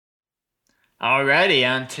Alrighty,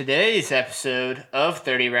 on today's episode of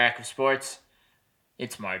 30 Rack of Sports,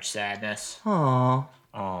 it's March Sadness. Aww.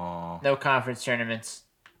 No conference tournaments,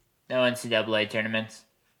 no NCAA tournaments,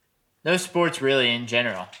 no sports really in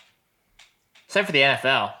general. Except for the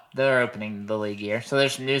NFL. They're opening the league year, so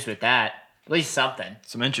there's some news with that. At least something.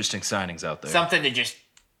 Some interesting signings out there. Something to just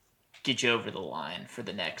get you over the line for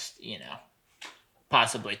the next,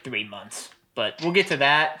 possibly 3 months. But we'll get to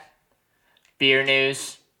that. Beer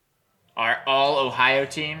news. Our all Ohio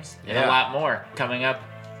teams and a lot more coming up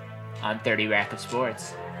on 30 Rack of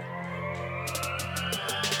Sports.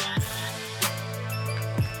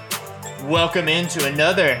 Welcome into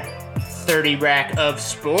another 30 Rack of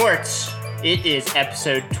Sports. It is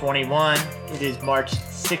episode 21. It is March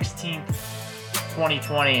 16th,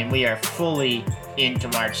 2020, and we are fully into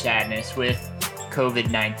March Sadness with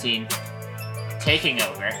COVID-19 taking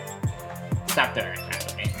over. Stop throwing crap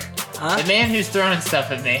at me. The man who's throwing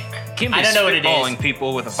stuff at me. I don't know what it is. Spitballing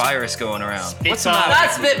people with a virus going around. What's the Spitball.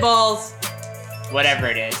 matter? Not spitballs. Whatever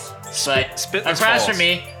it is. But Spitless across balls. from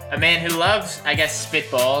me, a man who loves,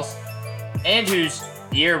 spitballs, and whose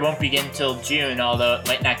year won't begin until June, although it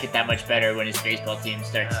might not get that much better when his baseball team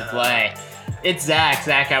starts to play. It's Zach.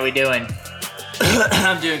 Zach, how we doing?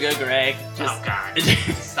 I'm doing good, Greg. Oh, God.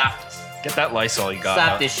 Stop. Get that Lysol you got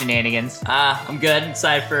Stop out. this shenanigans. I'm good.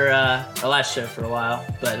 Excited for our last show for a while,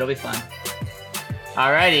 but it'll be fun.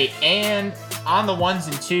 Alrighty, and on the ones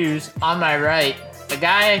and twos, on my right, a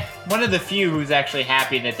guy, one of the few who's actually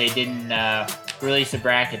happy that they didn't release a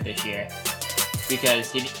bracket this year.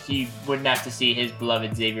 Because he wouldn't have to see his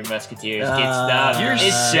beloved Xavier Musketeers get stuffed. You're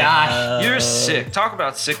It's sick. Josh. You're sick. Talk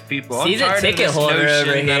about sick people. Season I'm tired ticket of this holder notion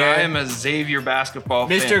over that here. I am a Xavier basketball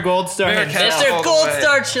fan. Mr. Gold Star Bearcats himself. all Mr. the Gold way.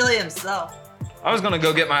 Star Chili himself. I was going to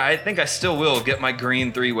go get I think I still will get my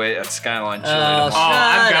green three-way at Skyline Chili Oh, tomorrow. Oh,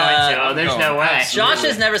 I'm Shut going up. to. Oh, there's I'm no going. way. Absolutely. Josh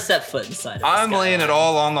has never set foot inside of I'm this guy. laying it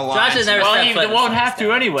all on the line. Josh has never Well, set he foot won't inside have this to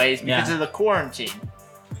guy. anyways because Yeah. of the quarantine.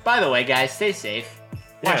 By the way, guys, stay safe.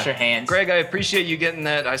 Wash your hands. Greg, I appreciate you getting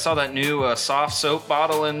that. I saw that new soft soap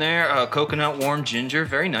bottle in there. Coconut warm ginger.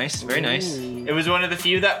 Very nice. Very nice. It was one of the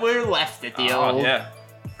few that were left at the Oh, old yeah.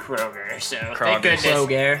 Kroger. So thank Kroger. goodness.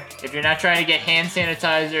 Kroger. If you're not trying to get hand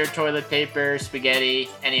sanitizer, toilet paper, spaghetti,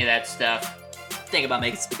 any of that stuff, Think about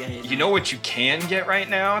making spaghetti. You know what you can get right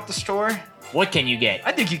now at the store? what can you get?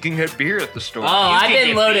 I think you can get beer at the store. Oh, I've can been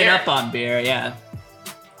get loaded beer. up on beer, yeah.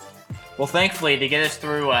 Well, thankfully, to get us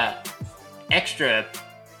through a extra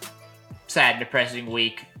sad, depressing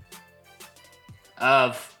week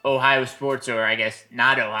of Ohio sports, or I guess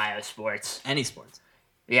not Ohio sports. Any sports.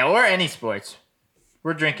 Yeah, or any sports.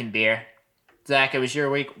 We're drinking beer. Zach, it was your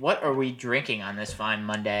week. What are we drinking on this fine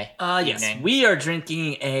Monday Yes, evening? we are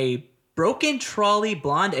drinking a Broken Trolley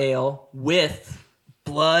Blonde Ale with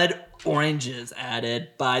blood oranges added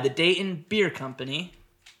by the Dayton Beer Company.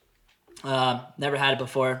 Never had it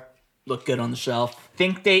before. Looked good on the shelf.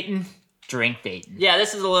 Think Dayton, drink Dayton. Yeah,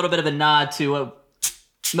 this is a little bit of a nod to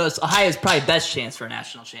Ohio's probably best chance for a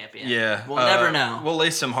national champion. Yeah. We'll never know. We'll lay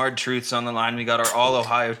some hard truths on the line. We got our all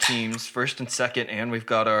Ohio teams, first and second, and we've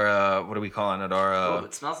got our, what are we calling it? Our Oh,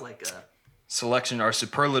 it smells like selection, our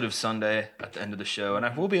superlative Sunday at the end of the show.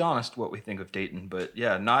 And we'll be honest what we think of Dayton. But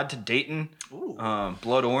yeah, nod to Dayton. Ooh.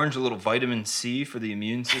 Blood orange, a little vitamin C for the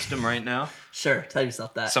immune system right now. Sure, tell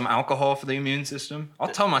yourself that. Some alcohol for the immune system. I'll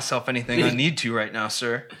tell myself anything I need to right now,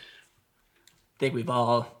 sir. I think we've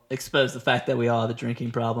all exposed the fact that we all have a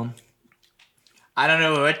drinking problem. I don't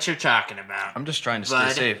know what you're talking about. I'm just trying to stay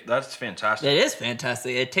Bud. safe. That's fantastic. It is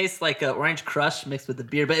fantastic. It tastes like orange crush mixed with the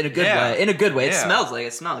beer, but in a good Yeah. way. In a good way. It Yeah. smells like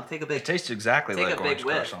it. Take a big. It tastes exactly Take like a big orange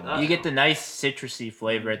crush whiff. almost. You get the nice citrusy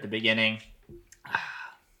flavor at the beginning.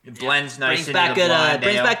 It blends nice brings into back the blonde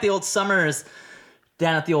brings ale. back the old summers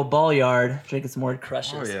down at the old ball yard, drinking some more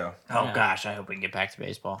crushes. Oh yeah. Oh Yeah. gosh, I hope we can get back to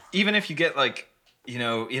baseball. Even if you get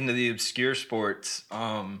into the obscure sports,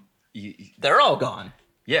 They're all gone.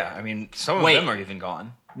 yeah, I mean some of Wait. them are even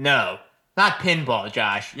gone. No, not pinball,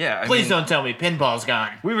 Josh. Yeah, I please mean- don't tell me pinball's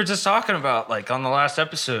gone. We were just talking about on the last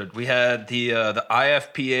episode, we had the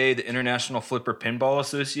IFPA, the International Flipper Pinball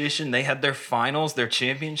Association. They had their finals, their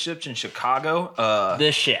championships in Chicago.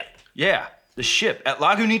 The ship. Yeah, the ship at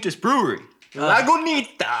Lagunitas Brewery.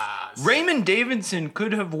 Lagunitas. Raymond Davidson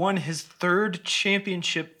could have won his third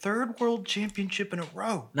world championship in a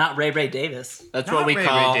row. Not Ray Davis. That's Not what we Ray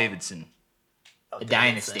call Davidson. a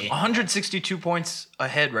dynasty. 162 points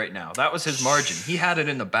ahead right now. That was his margin. He had it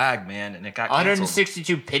in the bag, man, and it got canceled.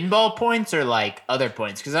 162 pinball points or like other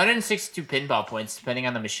points? Because 162 pinball points, depending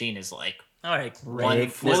on the machine, is like All right, One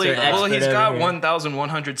Greg, fully- Mr. Well, Expert he's over got here.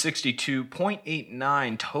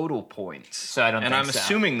 1,162.89 total points. So I don't And think I'm so.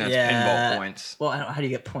 assuming that's pinball points. Well, how do you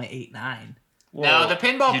get .89? No, the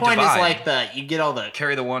pinball you point divide. is like you get all the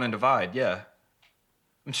Carry the one and divide, yeah.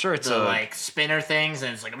 I'm sure it's like spinner things,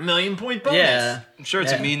 and it's like a 1,000,000 bonus. Yeah. I'm sure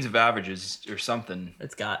it's Yeah. a means of averages or something.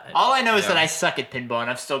 It's got it. All I know is Yeah. that I suck at pinball, and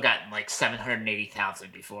I've still gotten like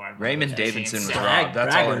 780,000 before. Raymond That's Davidson was insane. robbed.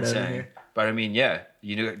 That's all I'm braggart over saying. here. But I mean, yeah,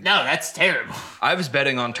 you knew. No, that's terrible. I was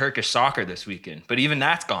betting on Turkish soccer this weekend, but even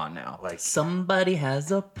that's gone now. Like Somebody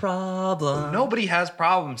has a problem. nobody has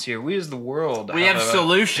problems here. We as the world We have a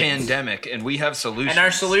solutions. Pandemic, and we have solutions. And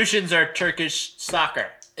our solutions are Turkish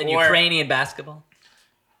soccer. And Or, Ukrainian basketball.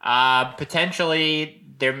 potentially,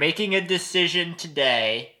 they're making a decision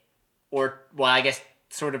today, or, well, I guess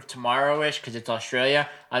sort of tomorrow-ish, because it's Australia,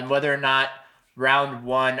 on whether or not round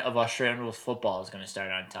 1 of Australian rules football is going to start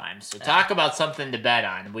on time. So talk about something to bet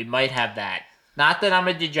on. We might have that. Not that I'm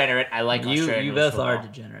a degenerate. I like Australian You rules both are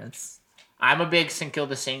football. degenerates. I'm a big St.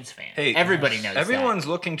 Kilda Saints fan. Hey, Everybody knows Everyone's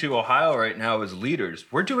looking to Ohio right now as leaders.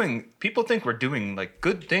 People think we're doing like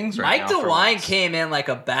good things right Mike now. for DeWine once. came in like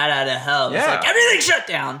a bat out of hell. It's Yeah. like everything shut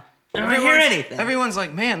down. I don't hear anything. Everyone's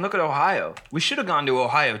like, man, look at Ohio. We should have gone to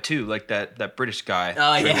Ohio too, like that British guy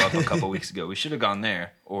Oh, blew yeah. up a couple weeks ago. We should have gone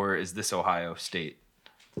there. Or is this Ohio State?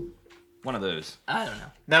 One of those. I don't know.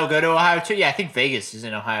 that. No, go to Ohio too. Yeah, I think Vegas is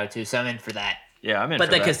in Ohio too, so I'm in for that. Yeah, I'm in But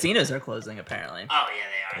for the that. casinos are closing apparently. Oh,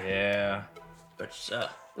 yeah, they are. Yeah. Which, Well,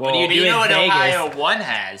 what do you But do you know in what Vegas? Ohio 1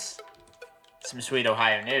 has? Some sweet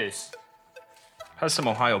Ohio news. Has some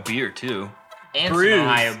Ohio beer too. And Brews. some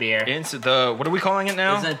Ohio beer. And so what are we calling it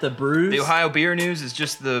now? Isn't it the Brews? The Ohio beer news is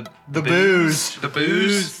just the booze. The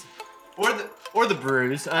booze. Or the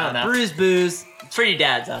brews. I don't know. Brews, booze. It's for you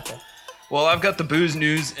dads out there. Well, I've got the booze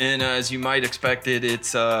news, and as you might expect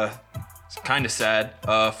it's kind of sad.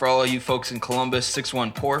 For all of you folks in Columbus,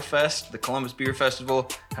 6-1 Pour Fest, the Columbus Beer Festival,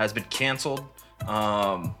 has been canceled.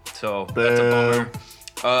 So that's a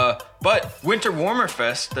bummer. But Winter Warmer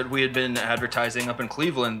Fest that we had been advertising up in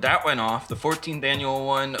Cleveland, that went off. The 14th annual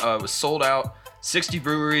one was sold out. 60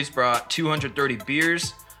 breweries brought 230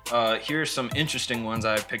 beers. Here's some interesting ones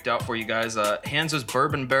I picked out for you guys. Hansa's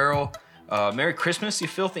Bourbon Barrel. Merry Christmas, you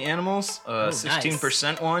filthy animals.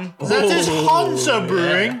 16% one. That is Hansa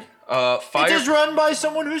Brewing. Fire. It is run by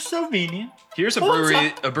someone who's Slovenian. Here's a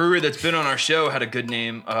brewery that's been on our show, had a good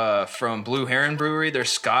name, from Blue Heron Brewery. They're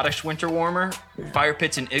Scottish winter warmer. Fire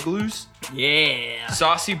Pits and Igloos. Yeah.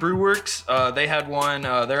 Saucy Brewworks, they had one.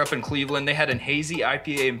 They're up in Cleveland. They had an hazy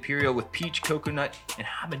IPA Imperial with peach, coconut, and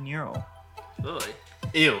habanero. Boy.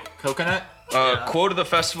 Ew. Coconut? Quote of the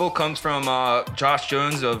festival comes from Josh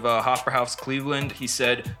Jones of Hofbrauhaus Cleveland. He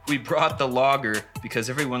said, "We brought the lager because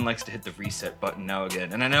everyone likes to hit the reset button now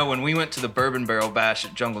again." And I know when we went to the Bourbon Barrel Bash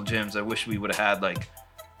at Jungle Gyms, I wish we would have had like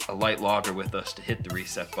a light lager with us to hit the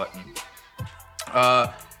reset button.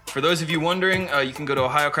 For those of you wondering, you can go to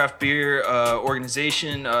Ohio Craft Beer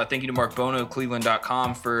Organization. Thank you to Mark Bono,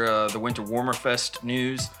 Cleveland.com for the Winter Warmer Fest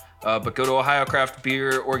news. But go to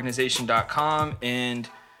OhioCraftBeerOrganization.com and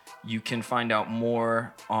you can find out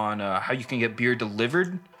more on how you can get beer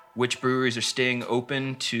delivered, which breweries are staying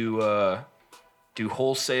open to do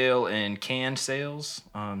wholesale and canned sales.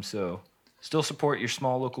 So still support your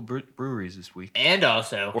small local breweries this week. And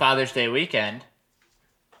also, Father's Day weekend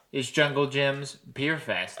is Jungle Gym's Beer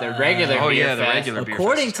Fest. Their regular oh, beer yeah, the fest. regular beer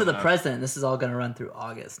According fest is to the coming up. president, this is all going to run through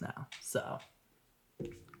August now. So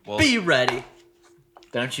Well, be ready.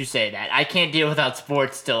 Don't you say that. I can't deal without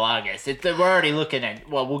sports till August. We're already looking at,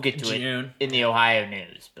 well, we'll get to June. it in the Ohio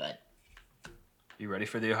news, but you ready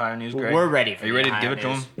for the Ohio news, Greg? we're ready for Are you the ready to Ohio give it to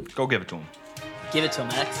news. him? Go give it to him. Give it to him,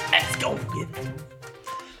 X. X, go. Give it to him.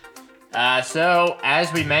 So,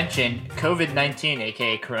 as we mentioned, COVID-19,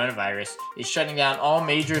 aka coronavirus, is shutting down all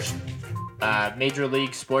major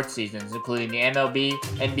league sports seasons, including the MLB,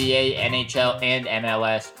 NBA, NHL, and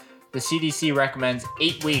MLS. The CDC recommends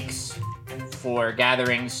 8 weeks for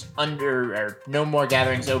gatherings no more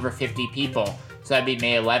gatherings over 50 people. So that'd be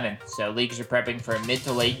May 11th. So leagues are prepping for a mid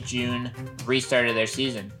to late June restart of their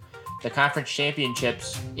season. The conference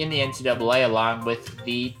championships in the NCAA along with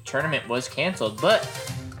the tournament was canceled, but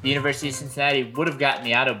the University of Cincinnati would have gotten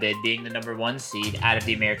the auto bid, being the number 1 seed out of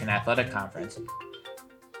the American Athletic Conference.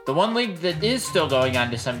 The one league that is still going on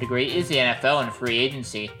to some degree is the NFL and free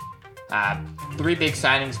agency. 3 big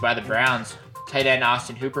signings by the Browns. Tight end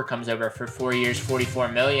Austin Hooper comes over for 4 years,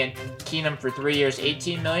 $44 million. Keenum for 3 years,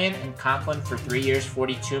 $18 million. And Conklin for 3 years,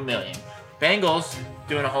 $42 million. Bengals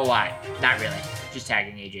doing a whole lot. Not really. Just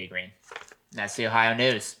tagging AJ Green. That's the Ohio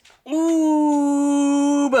news.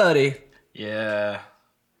 Ooh, buddy. Yeah.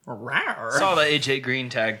 Rawr. Saw the AJ Green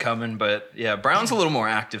tag coming, but yeah, Brown's a little more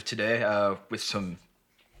active today with some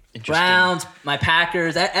interesting... Browns, my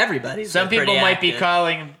Packers, everybody. Some people might be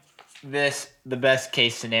calling this the best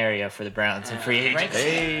case scenario for the Browns in free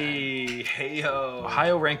agency? Hey-ho.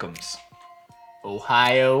 Ohio Rankums.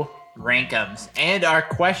 Ohio Rankums. And our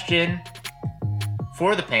question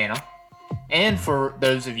for the panel, and for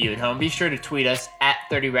those of you at home, be sure to tweet us at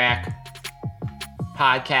 30Rack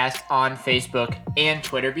Podcast on Facebook and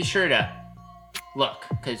Twitter. Be sure to look,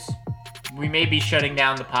 because we may be shutting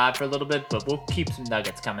down the pod for a little bit, but we'll keep some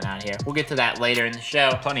nuggets coming out here. We'll get to that later in the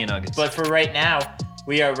show. Plenty of nuggets. But for right now,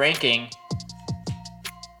 we are ranking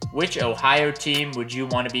which Ohio team would you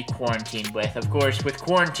want to be quarantined with. Of course, with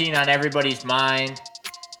quarantine on everybody's mind,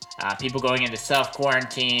 people going into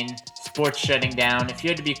self-quarantine, sports shutting down. If you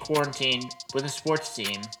had to be quarantined with a sports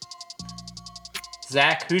team,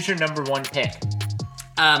 Zach, who's your number one pick?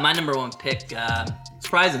 My number one pick,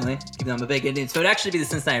 surprisingly, even though I'm a big Indian, so it'd actually be the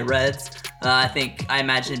Cincinnati Reds. I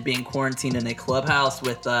imagine being quarantined in a clubhouse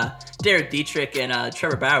with Derek Dietrich and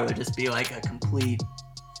Trevor Bauer would just be like a complete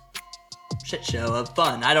shit show of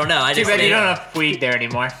fun. I don't know. Too bad you don't have Puig there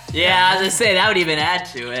anymore. Yeah, I was gonna say that would even add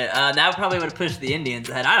to it. That probably would have pushed the Indians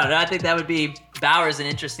ahead. I don't know. I think that would be Bauer's an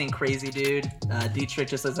interesting, crazy dude. Dietrich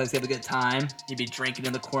just looks like he'd have a good time. He'd be drinking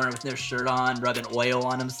in the corner with no shirt on, rubbing oil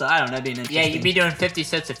on him. So I don't know. It'd be an interesting. Yeah, you'd be doing 50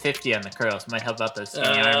 sets of 50 on the curls. Might help out those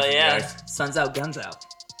skinny arms of yours. Sun's out, guns out.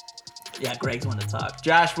 Yeah, Greg's one to talk.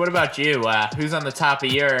 Josh, what about you? Who's on the top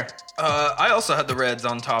of your... I also had the Reds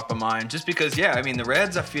on top of mine, just because, the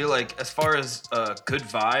Reds, I feel like, as far as good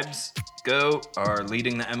vibes go, are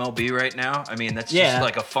leading the MLB right now. I mean, that's just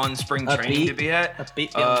like a fun spring training to be at.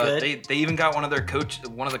 Upbeat, feeling good. They even got one of the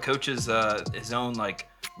coaches, his own like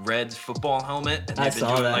Reds football helmet, and they've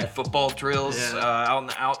been doing like football drills out in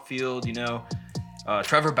the outfield.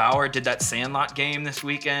 Trevor Bauer did that Sandlot game this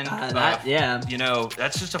weekend.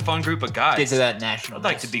 That's just a fun group of guys. Get to that national. I'd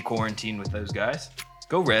like to be quarantined with those guys.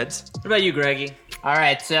 Go Reds. What about you, Greggy? All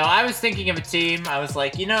right, so I was thinking of a team. I was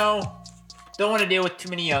like, don't want to deal with too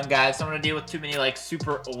many young guys. Don't want to deal with too many like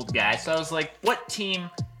super old guys. So I was like, what team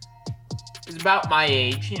is about my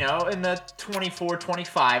age, in the 24,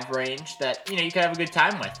 25 range that, you could have a good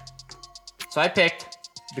time with. So I picked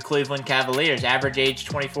the Cleveland Cavaliers. Average age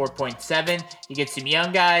 24.7. You get some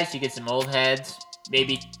young guys, you get some old heads.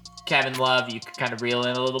 Maybe Kevin Love, you could kind of reel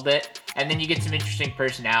in a little bit. And then you get some interesting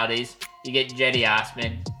personalities. You get Jetty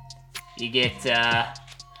Osman. You get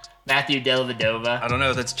Matthew Dellavedova. I don't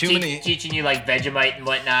know. That's too many. Teaching you like Vegemite and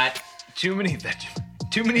whatnot. Too many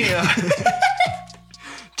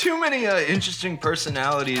interesting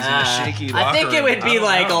personalities in a shaky locker room. I think it would be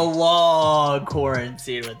like a long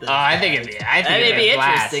quarantine with this. Oh, I think it'd be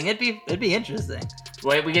interesting. It'd be interesting.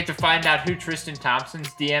 Wait, we get to find out who Tristan Thompson's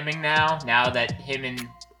DMing now that him and...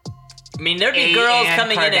 I mean, there'd be girls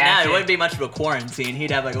coming in and out. It wouldn't be much of a quarantine.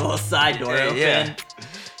 He'd have like a little side door open. Yeah.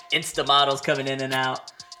 Insta models coming in and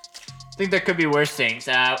out. I think there could be worse things.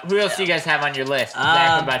 Who else do you guys have on your list?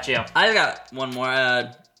 Zach, what about you? I got one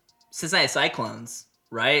more. Cincinnati Cyclones,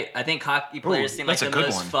 right? I think hockey players seem like the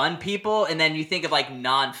most fun people. And then you think of like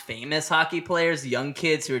non-famous hockey players, young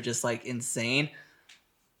kids who are just like insane.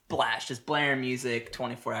 Blast, just blaring music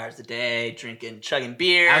 24 hours a day, chugging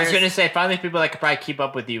beers. I was gonna say, find these people that could probably keep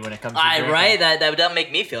up with you when it comes to drinking. Right? That would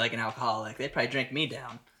make me feel like an alcoholic. They'd probably drink me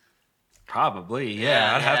down. Probably,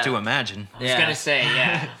 yeah. I'd have to imagine. I was gonna say,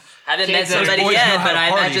 yeah. Haven't met somebody yet, but I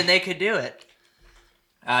imagine they could do it.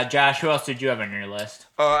 Josh, who else did you have on your list?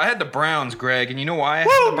 I had the Browns, Greg, and you know why I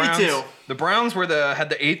had the Browns? Me too. The Browns had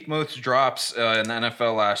the 8th most drops in the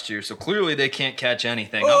NFL last year, so clearly they can't catch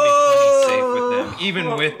anything. I'll be plenty safe with them,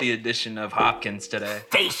 even with the addition of Hopkins today.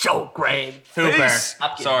 Facial grade. Hooper.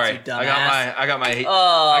 Sorry, I got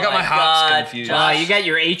my hops confused. You got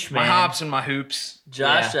your H, man. My hops and my hoops.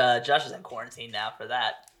 Josh is in quarantine now for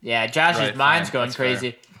that. Yeah, Josh's mind's going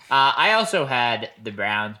crazy. I also had the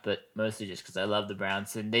Browns, but mostly just because I love the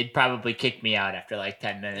Browns, and they'd probably kick me out after like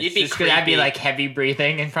 10 minutes. You'd be just because I'd be like heavy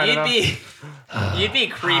breathing in front of them. You'd be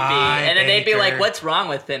creepy, and then they'd be like, "What's wrong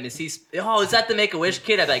with him? Is that the Make-A-Wish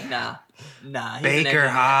kid?" I'd be like, "Nah." Baker,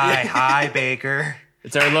 hi, Baker.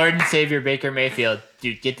 It's our Lord and Savior Baker Mayfield,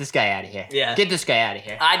 dude. Get this guy out of here. Yeah, get this guy out of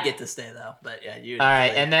here. I'd get to stay though, but yeah, you. All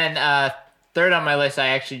right, and then third on my list, I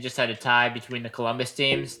actually just had a tie between the Columbus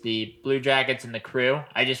teams, the Blue Jackets and the Crew.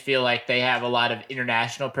 I just feel like they have a lot of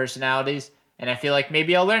international personalities, and I feel like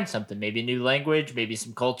maybe I'll learn something. Maybe a new language, maybe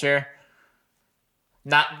some culture.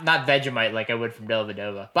 Not Vegemite like I would from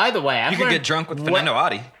Dellavedova. By the way, you could get drunk with Fernando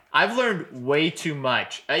Adi. I've learned way too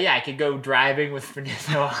much. I could go driving with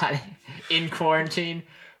Fernando Adi in quarantine,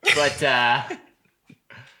 but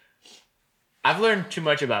I've learned too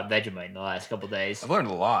much about Vegemite in the last couple days. I've learned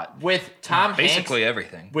a lot. With Tom Hanks. Basically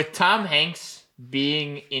everything. With Tom Hanks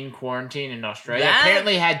being in quarantine in Australia That-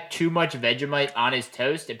 apparently had too much Vegemite on his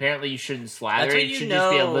toast. Apparently, you shouldn't slather That's it. what It you should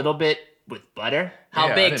just be a know. little bit with butter. How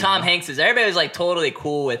Yeah, I big didn't Tom know. Hanks is. Everybody was like totally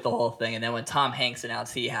cool with the whole thing, and then when Tom Hanks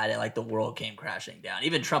announced he had it, like the world came crashing down.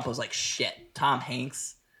 Even Trump was like, "Shit, Tom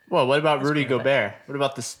Hanks, Well, what about Rudy pretty Gobert? What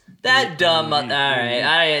about this? that dumb." All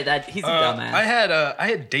right, he's a dumbass. I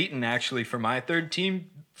had Dayton actually for my third team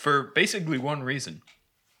for basically one reason.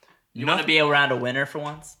 You want to be around a winner for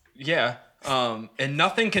once? Yeah. And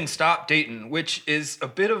nothing can stop Dayton, which is a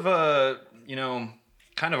bit of a,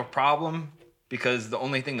 kind of a problem because the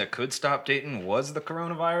only thing that could stop Dayton was the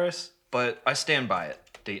coronavirus. But I stand by it.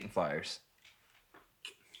 Dayton Flyers.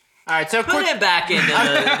 All right, so Put it back into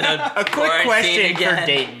the a quick quarantine question again. for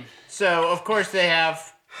Dayton. So, of course, they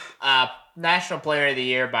have National Player of the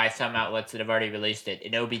Year by some outlets that have already released it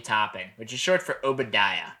in Obi Toppin, which is short for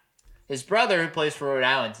Obadiah. His brother, who plays for Rhode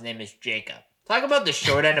Island, his name is Jacob. Talk about the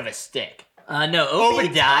short end of a stick. No, Obi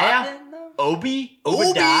Obadiah? Toppin, though? Obi?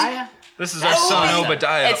 Obadiah? This is our That's son, awesome.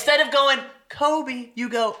 Obadiah. Instead of going Kobe, you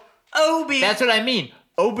go Obi. That's what I mean.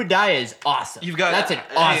 Obadiah is awesome. You've got That's an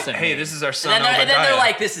awesome Hey, name. this is our and son, then, Obadiah. and then they're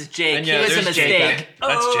like, "This is Jake. And He yeah, was a there's mistake." Jake.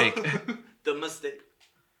 That's Oh, Jake. The mistake.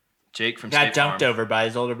 Jake from Got State Farm. dunked over by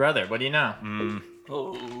his older brother. What do you know?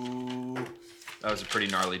 Oh. That was a pretty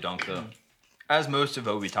gnarly dunk, though. As most of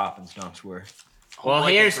Obi Toppin's dunks were. Well, Homeboy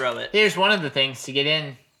can here's throw it. here's one of the things to get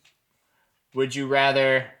in. Would you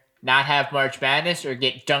rather not have March Madness or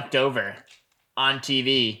get dunked over on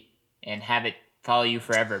TV and have it follow you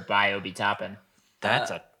forever by Obi Toppin?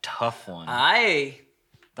 That's a tough one. I've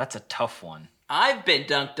That's a tough one. been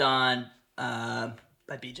dunked on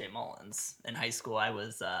by BJ Mullins in high school. I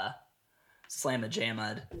was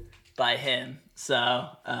slamma-jammed by him. So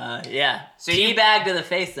yeah, So you- teabag to the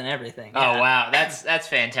face and everything. Oh Yeah. wow, that's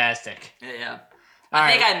fantastic. Yeah. All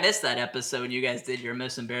I think right. I missed that episode when you guys did your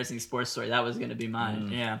most embarrassing sports story. That was gonna be mine.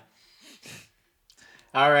 Yeah.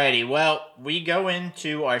 Alrighty, well, we go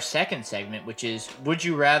into our second segment, which is Would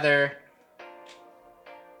You Rather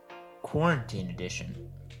Quarantine Edition.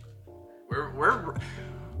 We're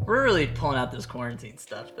really pulling out this quarantine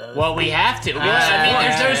stuff though. Well, we have to. I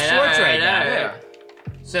mean, there's no sports right now. Yeah.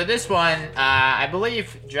 So this one, I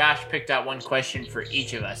believe Josh picked out one question for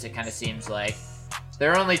each of us. It kind of seems like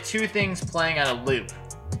there are only two things playing on a loop,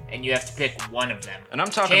 and you have to pick one of them. And I'm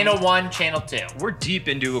talking. Channel 1, Channel 2. We're deep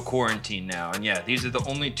into a quarantine now, and yeah, these are the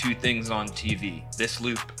only two things on TV: this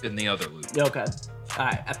loop and the other loop. Okay. All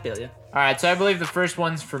right, I feel you. All right, so I believe the first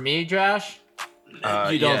one's for me, Josh. You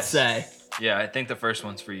don't yes. say. Yeah, I think the first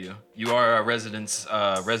one's for you. You are a resident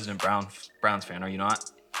Browns fan, are you not?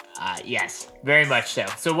 Yes, very much so.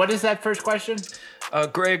 So what is that first question?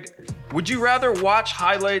 Greg, would you rather watch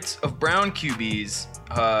highlights of Brown QBs,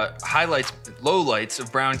 lowlights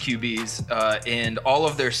of Brown QBs, and all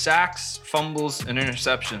of their sacks, fumbles, and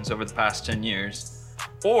interceptions over the past 10 years,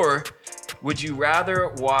 or would you rather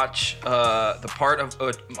watch the part of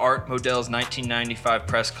Art Modell's 1995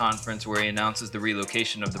 press conference where he announces the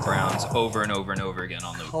relocation of the Browns over and over and over again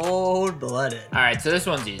on loop? Cold-blooded. All right, so this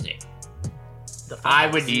one's easy. The I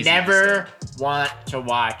would easy to never want to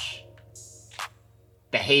watch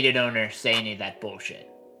the hated owner say any of that bullshit.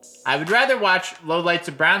 I would rather watch lowlights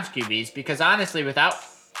of Browns QBs because honestly, without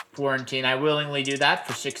quarantine, I willingly do that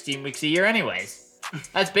for 16 weeks a year anyways.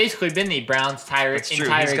 That's basically been the Browns' entire It's true.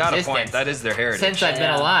 existence. He's got a point. That is their heritage. Since I've been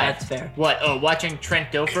Yeah, alive. that's fair. What? Oh, watching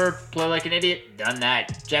Trent Dilfer play like an idiot? Done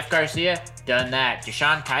that. Jeff Garcia? Done that.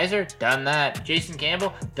 Deshaun Kaiser? Done that. Jason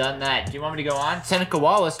Campbell? Done that. Do you want me to go on? Seneca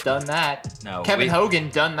Wallace? Done that. No, Kevin we- Hogan?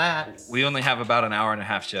 Done that. We only have about an hour and a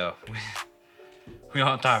half show. We don't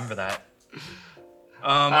have time for that.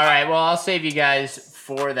 All right, well, I'll save you guys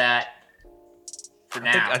for that for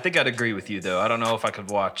now. I think I'd agree with you, though. I don't know if I could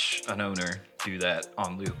watch an owner do that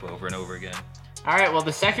on loop over and over again. All right, well,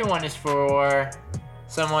 the second one is for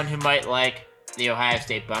someone who might like the Ohio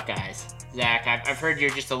State Buckeyes. Zach, I've heard you're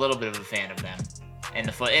just a little bit of a fan of them and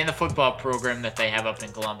the football program that they have up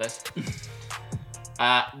in Columbus.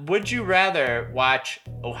 Would you rather watch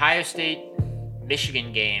Ohio State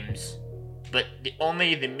Michigan games, but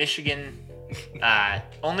only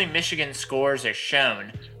Michigan scores are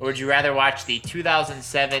shown, or would you rather watch the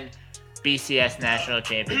 2007 BCS National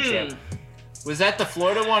Championship? Was that the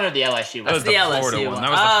Florida one or the LSU one? That was the the Florida LSU one. one.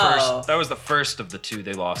 That was the Oh. first. That was the first of the two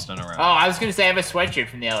they lost in a row. Oh, I was gonna say I have a sweatshirt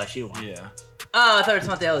from the LSU one. Yeah. Oh, I thought it was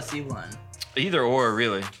about the LSU one. Either or,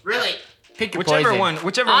 really. Really? Pick your Whichever poison. one.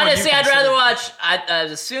 Whichever Honestly, one. I'd rather watch. I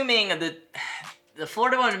was assuming the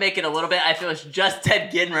Florida one would make it a little bit. I feel it's just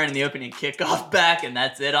Ted Ginn running the opening kickoff back, and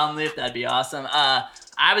that's it on loop. That'd be awesome.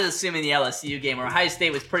 I was assuming the LSU game where Ohio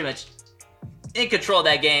State was pretty much in control of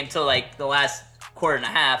that game till like the last quarter and a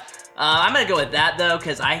half. I'm gonna go with that though,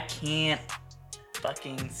 because I can't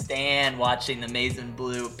fucking stand watching the Maize and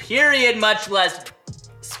Blue. Period. Much less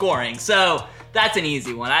scoring. So that's an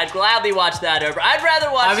easy one. I'd gladly watch that over. I'd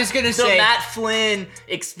rather watch the Matt Flynn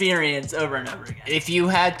experience over and over again. If you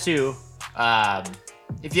had to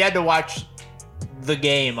watch the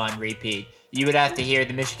game on repeat, you would have to hear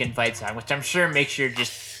the Michigan fight song, which I'm sure makes your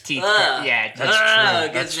just teeth. Yeah,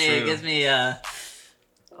 that's true. Gives me. All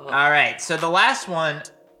right, so the last one.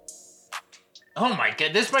 Oh my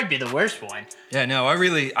god, this might be the worst one. Yeah, no, I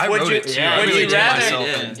wrote it too. I really did myself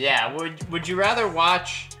in. Yeah, would you rather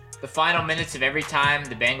watch the final minutes of every time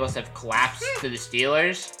the Bengals have collapsed to the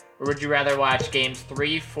Steelers, or would you rather watch games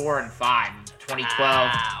 3, 4, and 5,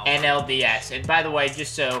 2012 NLDS? And by the way,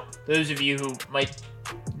 just so those of you who might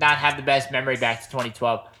not have the best memory back to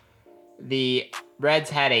 2012, the Reds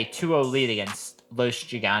had a 2-0 lead against Los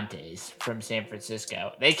Gigantes from San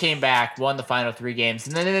Francisco. They came back, won the final 3 games,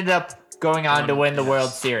 and then ended up going on to win the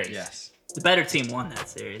World Series. Yes. The better team won that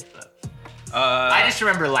series, but I just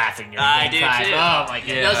remember laughing during game 5. Too. Oh my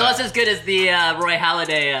goodness. That was almost as good as the Roy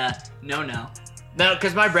Halladay no. No,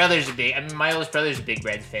 because my oldest brother's a big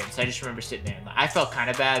Reds fan, so I just remember sitting there and I felt kind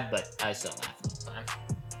of bad, but I still laughed all the time.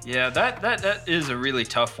 Yeah, that is a really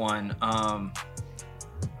tough one.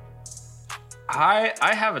 I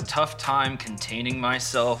have a tough time containing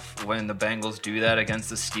myself when the Bengals do that against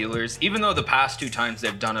the Steelers. Even though the past 2 times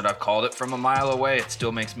they've done it, I've called it from a mile away, it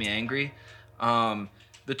still makes me angry.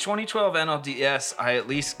 The 2012 NLDS, I at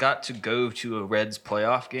least got to go to a Reds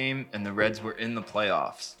playoff game, and the Reds were in the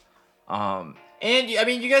playoffs. And I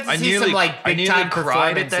mean, you got to see some big time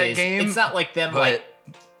performances. At that game, it's not like them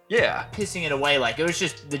pissing it away. Like it was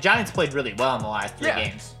just the Giants played really well in the last 3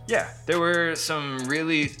 games. Yeah, there were some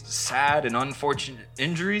really sad and unfortunate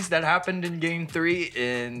injuries that happened in Game 3,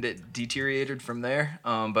 and it deteriorated from there.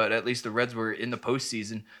 But at least the Reds were in the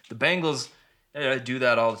postseason. The Bengals do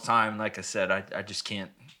that all the time. Like I said, I just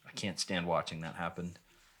can't. I can't stand watching that happen.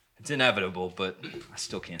 It's inevitable, but I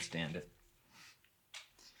still can't stand it.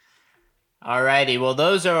 Alrighty, well,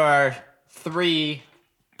 those are our 3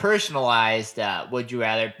 personalized would you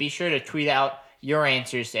rather. Be sure to tweet out your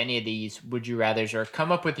answers to any of these would you rathers, or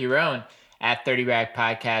come up with your own at 30 Rack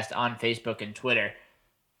Podcast on Facebook and Twitter.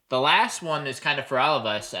 The last one is kind of for all of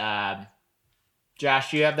us.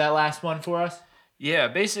 Josh, do you have that last one for us? Yeah,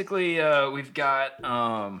 basically we've got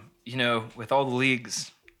with all the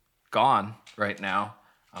leagues gone right now,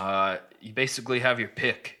 you basically have your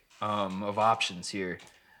pick of options here.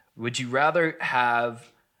 Would you rather have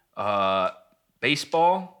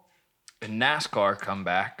baseball and NASCAR come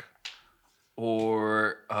back,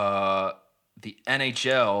 or the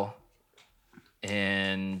NHL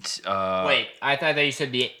and wait, I thought that you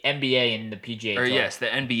said the NBA and the PGA Tour. Yes, the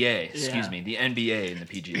NBA. Excuse me, the NBA and the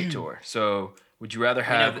PGA Tour. So, would you rather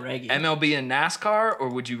have MLB and NASCAR, or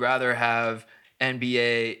would you rather have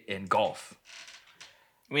NBA and golf?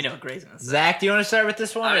 We know what Gray's going to say. Zach, do you want to start with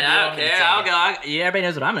this one? I don't care. I'll go. Everybody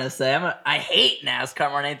knows what I'm going to say. I hate NASCAR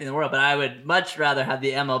more than anything in the world, but I would much rather have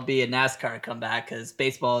the MLB and NASCAR come back, because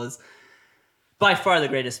baseball is by far the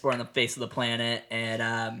greatest sport on the face of the planet,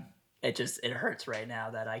 and it hurts right now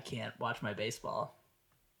that I can't watch my baseball.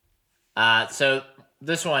 So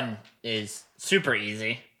this one is super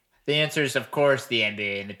easy. The answer is, of course, the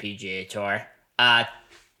NBA and the PGA Tour.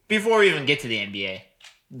 Before we even get to the NBA,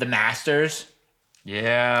 the Masters.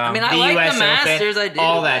 Yeah. I mean, I like US the Masters. Open, I do.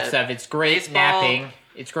 all that stuff. It's great baseball. napping.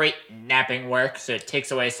 It's great napping work, so it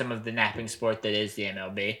takes away some of the napping sport that is the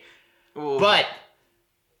MLB. Ooh. But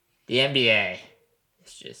the NBA,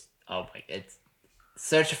 it's just, it's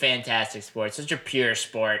such a fantastic sport, such a pure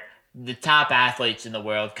sport. The top athletes in the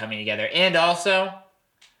world coming together, and also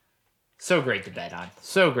so great to bet on.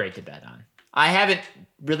 So great to bet on. I haven't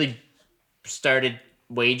really started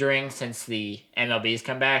wagering since the MLB's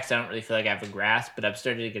come back, so I don't really feel like I have a grasp, but I've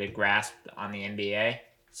started to get a grasp on the NBA.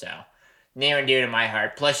 So near and dear to my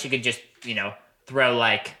heart. Plus, you could just, throw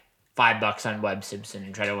like $5 on Webb Simpson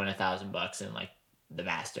and try to win $1,000 in like the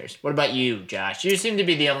Masters. What about you, Josh? You seem to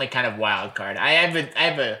be the only kind of wild card. I have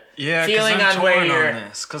a feeling on where you're.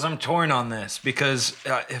 Because I'm torn on this. Because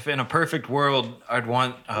if in a perfect world, I'd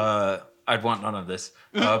want none of this.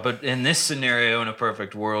 But in this scenario, in a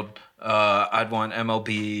perfect world, I'd want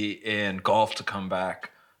MLB and golf to come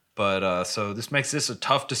back. But so this makes this a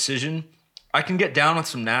tough decision. I can get down with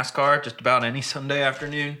some NASCAR just about any Sunday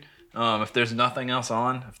afternoon. If there's nothing else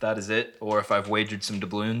on, if that is it, or if I've wagered some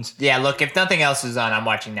doubloons. Yeah, look, if nothing else is on, I'm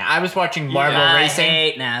watching that. I was watching marble racing. I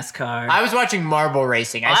hate NASCAR. I was watching marble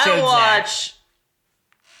racing. I watch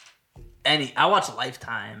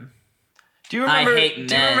Lifetime. Do you remember? hate Do you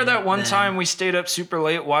remember men that one then. time we stayed up super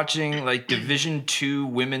late watching like Division II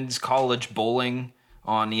women's college bowling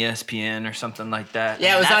on ESPN or something like that?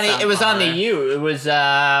 Yeah, That sounds it was on the fun. U. It was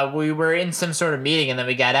we were in some sort of meeting and then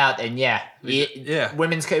we got out and Yeah.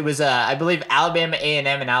 women's. It was I believe Alabama A&M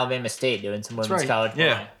and Alabama State doing some women's college bowling.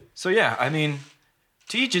 Yeah. So yeah, I mean,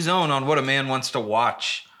 to each his own on what a man wants to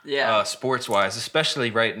watch. Yeah. Sports wise,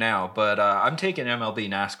 especially right now. But I'm taking MLB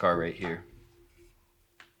NASCAR right here.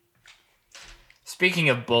 Speaking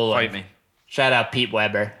of bowling, Fight me. shout out Pete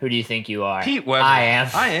Weber. Who do you think you are? Pete Weber. I am.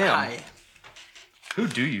 I am. Hi. Who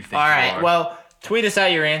do you think All you right. are? Well, tweet us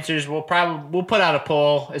out your answers. We'll put out a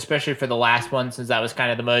poll, especially for the last one, since that was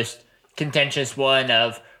kind of the most contentious one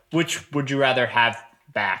of which would you rather have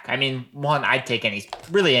back. I mean, one, I'd take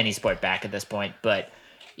any sport back at this point, but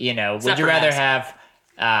would Except you for rather NASCAR.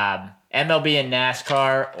 have MLB and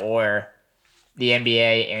NASCAR or the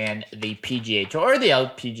NBA and the PGA Tour or the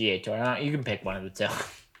LPGA Tour? You can pick one of the two.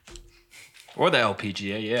 or the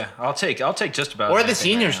LPGA, yeah. I'll take just about Or the anything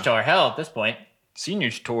Seniors right now. Tour. Hell, at this point.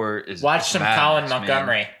 Seniors Tour is Watch some madness, Colin man.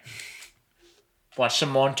 Montgomery. Watch some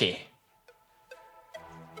Monty.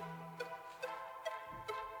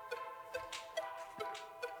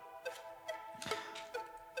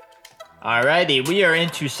 Alrighty, we are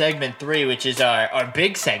into segment 3, which is our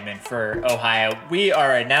big segment for Ohio. We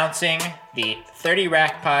are announcing the 30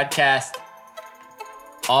 Rack Podcast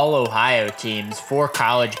All Ohio teams for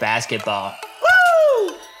college basketball.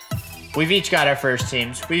 Woo! We've each got our first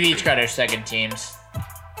teams. We've each got our second teams.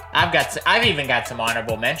 I've even got some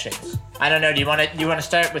honorable mentions. I don't know. Do you want to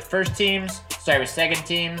start with first teams? Start with second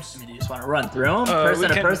teams? Do you just want to run through them, we person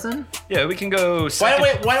to can- person? Yeah, we can go Why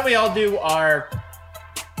second. don't we all do our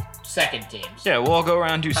second teams? Yeah, we'll all go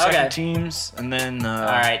around do second Okay. teams, and then All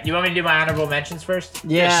right. You want me to do my honorable mentions first?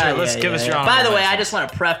 Yeah, sure. Let's give us your By honorable the way, I mentions. just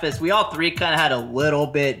want to preface, we all three kind of had a little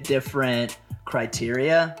bit different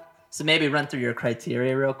criteria. So maybe run through your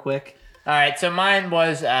criteria real quick. All right. So mine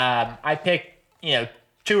was I picked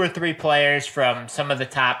 2 or 3 players from some of the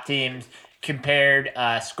top teams, compared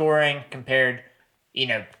scoring, compared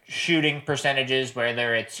shooting percentages,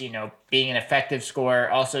 whether it's being an effective scorer,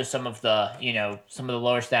 also some of the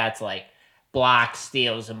lower stats like blocks,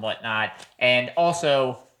 steals, and whatnot, and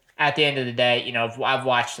also at the end of the day, I've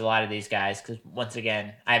watched a lot of these guys because once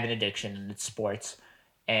again I have an addiction and it's sports,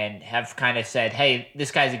 and have kind of said, hey,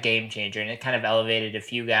 this guy's a game changer, and it kind of elevated a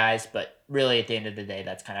few guys, but really at the end of the day,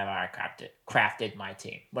 that's kind of how I crafted my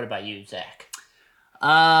team. What about you, Zach?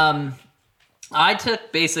 I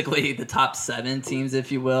took basically the top 7 teams, if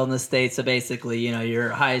you will, in the state. So basically,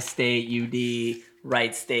 your Ohio State, UD,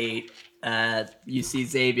 Wright State, UC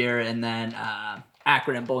Xavier, and then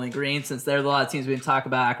Akron and Bowling Green. Since there are a lot of teams we didn't talk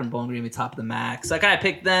about, Akron and Bowling Green, we top of the MAC. So I kind of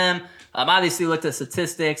picked them. Obviously looked at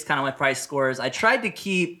statistics, kind of went price scores. I tried to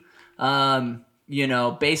keep,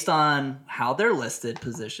 based on how they're listed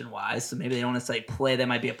position-wise. So maybe they don't necessarily play. They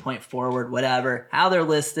might be a point forward, whatever. How they're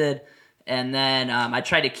listed. And then I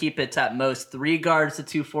tried to keep it to at most 3 guards to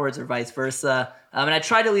 2 forwards or vice versa. And I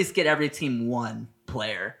tried to at least get every team 1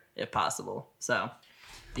 player if possible. So,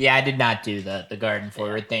 Yeah, I did not do the guard and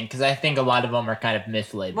forward thing because I think a lot of them are kind of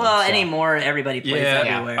mislabeled. well, so. anymore everybody plays Yeah,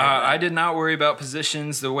 everywhere. I did not worry about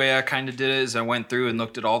positions. The way I kind of did it is I went through and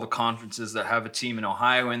looked at all the conferences that have a team in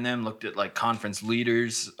Ohio in them, looked at like conference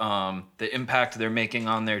leaders, the impact they're making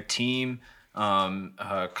on their team, your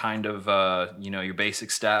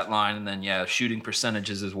basic stat line, and then, shooting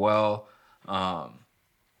percentages as well.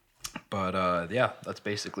 That's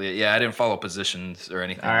basically it. Yeah, I didn't follow positions or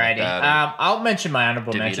anything like Alrighty. that. I'll mention my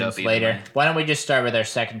honorable Divvy it mentions up later. evenly. Why don't we just start with our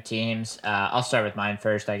second teams? I'll start with mine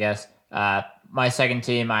first, I guess. My second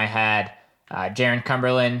team, I had Jaron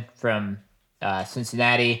Cumberland from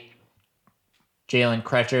Cincinnati, Jalen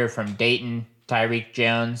Crutcher from Dayton, Tyreek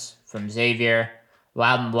Jones from Xavier,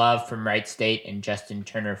 Loudon Love from Wright State, and Justin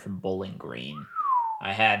Turner from Bowling Green.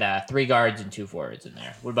 I had 3 guards and 2 forwards in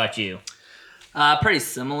there. What about you? Pretty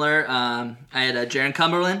similar. I had Jaron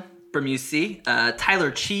Cumberland from UC, Tyler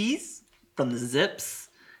Cheese from the Zips,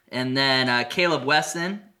 and then Caleb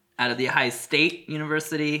Wesson out of the Ohio State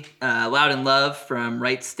University, Loudon Love from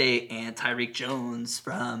Wright State, and Tyreek Jones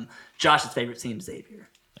from Josh's favorite team, Xavier.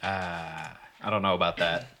 I don't know about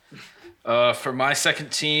that. For my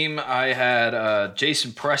second team, I had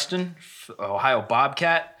Jason Preston, Ohio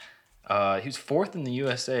Bobcat. He was 4th in the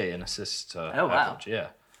USA in assists. Oh, wow. average. Yeah.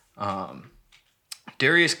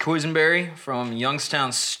 Darius Quisenberry from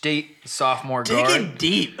Youngstown State, sophomore guard. Digging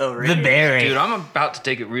deep over The here. Berry. Dude, I'm about to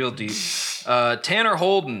take it real deep. Tanner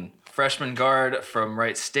Holden, freshman guard from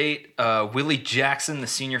Wright State. Willie Jackson, the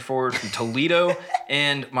senior forward from Toledo.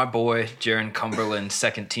 And my boy, Jaron Cumberland,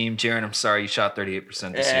 second team. Jaron, I'm sorry, you shot 38%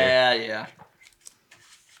 this year. Yeah.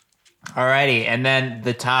 Alrighty, and then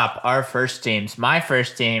the top, our first teams. My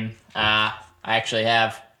first team, I actually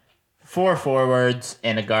have 4 forwards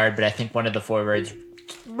and a guard, but I think one of the forwards,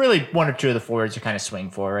 really 1 or 2 of the forwards are kind of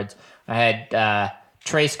swing forwards. I had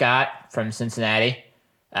Trey Scott from Cincinnati,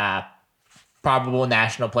 probable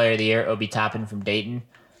National Player of the Year, Obi Toppin from Dayton,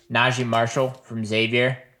 Najee Marshall from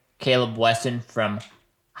Xavier, Caleb Weston from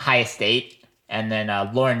Ohio State, and then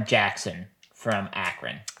Lauren Jackson from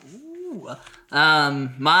Akron.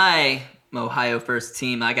 My Ohio first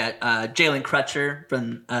team, I got Jalen Crutcher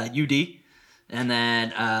from UD, and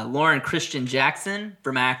then Lauren Christian Jackson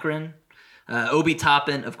from Akron, Obi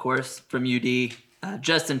Toppin, of course, from UD,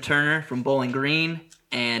 Justin Turner from Bowling Green,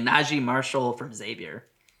 and Najee Marshall from Xavier.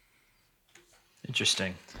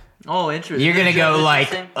 Interesting. Oh, interesting. You're gonna go like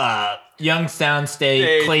Youngstown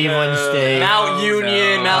State, Cleveland State, Mount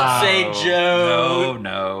Union, Mount St. Joe.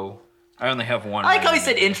 No. I only have one. I like how he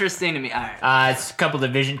said interesting to me. All right. it's a couple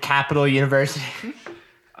division capital university,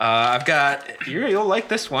 I've got. You'll like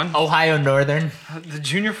this one. Ohio Northern. The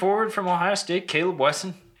junior forward from Ohio State, Caleb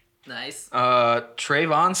Wesson. Nice.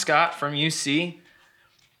 Trayvon Scott from UC.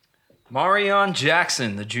 Marion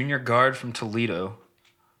Jackson, the junior guard from Toledo.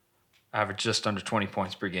 Averaged just under 20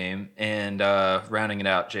 points per game. And rounding it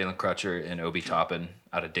out, Jalen Crutcher and Obi Toppin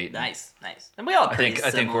out of Dayton. Nice. And we all pretty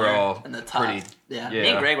I think we're all in the top. pretty. Yeah. Me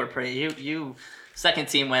and Greg were pretty. You second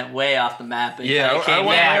team went way off the map. And Yeah, kinda I came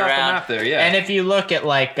went back way off the around. map there, yeah. And if you look at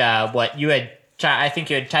like what you had, I think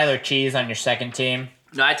you had Tyler Cheese on your second team.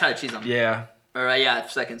 No, I tied cheese on. Yeah. Or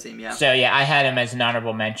second team. Yeah. So yeah, I had him as an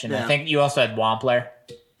honorable mention. Yeah. I think you also had Wampler.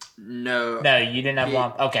 No. No, you didn't have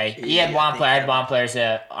Wampler. Okay, he had Yeah, I Wampler. think I had so. Wampler as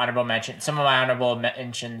an honorable mention. Some of my honorable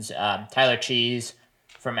mentions: Tyler Cheese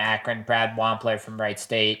from Akron, Brad Wampler from Wright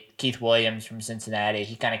State, Keith Williams from Cincinnati.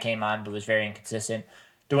 He kind of came on but was very inconsistent.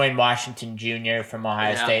 Dwayne Washington Jr. from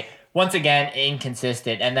Ohio Yeah. State. Once again,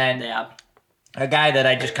 inconsistent. And then a guy that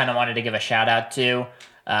I just kind of wanted to give a shout out to,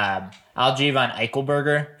 Aljivon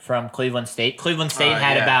Eichelberger from Cleveland State. Cleveland State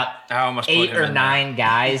had yeah. about I almost put 8 him or in 9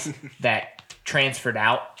 guys that transferred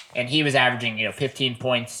out, and he was averaging 15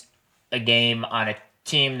 points a game on a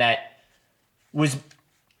team that was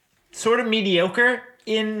sort of mediocre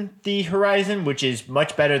in the horizon, which is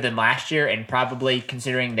much better than last year, and probably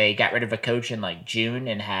considering they got rid of a coach in like June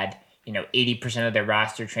and had 80% of their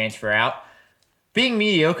roster transfer out. Being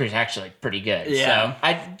mediocre is actually pretty good. Yeah. So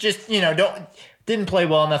I just didn't play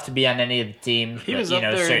well enough to be on any of the teams. He but, was up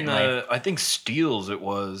there certainly. in the, I think steals it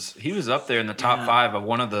was. He was up there in the top 5 of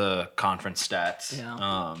one of the conference stats. Yeah.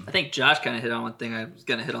 I think Josh kind of hit on one thing I was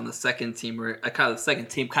going to hit on the second team, where I call the second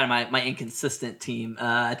team kind of my inconsistent team.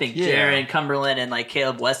 I think Jaron Cumberland and like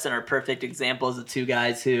Caleb Weston are perfect examples of 2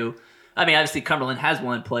 guys who, I mean, obviously Cumberland has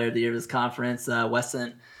won Player of the Year of his conference.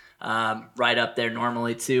 Weston right up there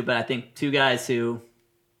normally too, but I think 2 guys who,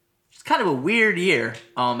 it's kind of a weird year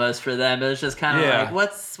almost for them. It was just kind of like,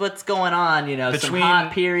 what's going on? Some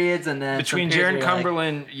hot periods and then between Jaron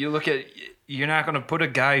Cumberland, you look at, you're not going to put a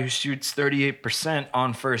guy who shoots 38%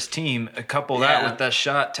 on first team. Couple that with that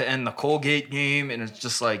shot to end the Colgate game, and it's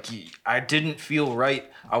just like I didn't feel right.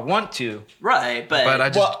 I want to, right, but I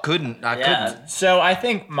just couldn't. I couldn't. So I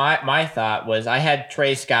think my thought was I had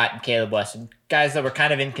Trey Scott and Caleb Weston, guys that were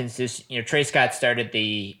kind of inconsistent. Trey Scott started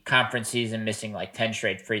the conference season missing like 10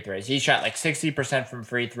 straight free throws. He shot like 60% from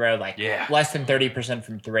free throw, less than 30%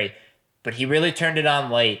 from 3. But he really turned it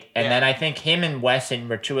on late. And then I think him and Wesson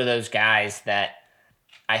were 2 of those guys that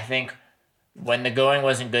I think when the going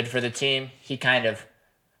wasn't good for the team, he kind of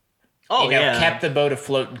kept the boat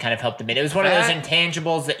afloat and kind of helped them in. It was one of those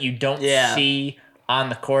intangibles that you don't see on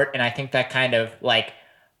the court. And I think that kind of like,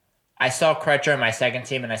 I saw Crutcher on my second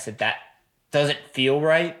team and I said, that doesn't feel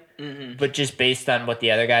right. Mm-hmm. But just based on what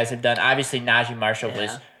the other guys have done, obviously Najee Marshall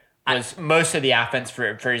was most of the offense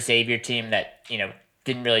for a Xavier team that,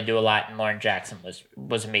 didn't really do a lot, and Lauren Jackson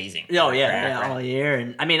was amazing. All year.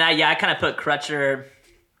 And I mean, I kind of put Crutcher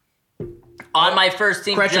on my first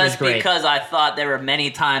team just because I thought there were many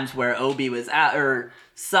times where Obi was out or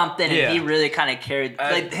something, and he really kind of carried.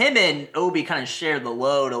 Like him and Obi kind of shared the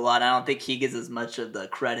load a lot. I don't think he gets as much of the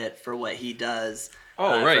credit for what he does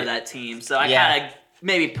for that team. So I kind of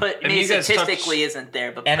maybe statistically isn't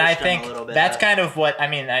there, but and I think a little bit that's kind of what I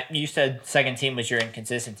mean. You said second team was your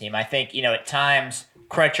inconsistent team. I think at times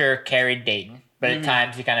Crutcher carried Dayton, but at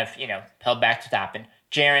times he kind of held back to Toppin.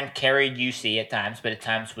 Jaron carried UC at times, but at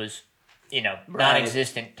times was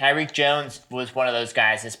non-existent. Tyreek Jones was one of those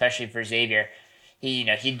guys, especially for Xavier.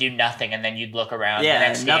 He'd do nothing, and then you'd look around. Yeah, the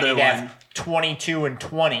next game he'd have 22 and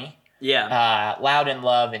 20. Yeah. Loud and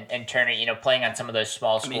Love and Turner, playing on some of those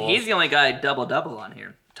small schools. I mean, he's the only guy double-double on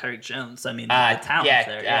here. Tyreek Jones. I mean, the talent's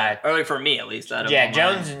there. Yeah. Or for me, at least.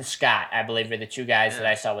 Jones and Scott, I believe, are the two guys that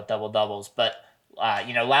I saw with double-doubles. But,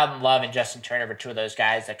 Loudon Love and Justin Turner were two of those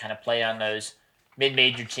guys that kind of play on those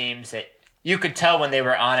mid-major teams that you could tell when they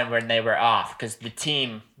were on and when they were off because the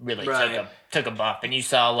team really took a bump. And you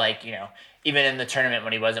saw, even in the tournament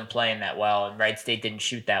when he wasn't playing that well and Wright State didn't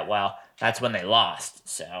shoot that well, that's when they lost.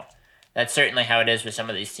 So that's certainly how it is with some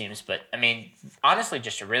of these teams. But, I mean, honestly,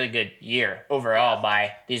 just a really good year overall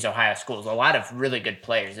by these Ohio schools. A lot of really good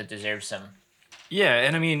players that deserve some. Yeah,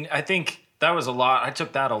 and I mean, I think that was a lot. I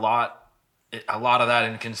took that a lot of that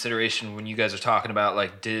into consideration when you guys are talking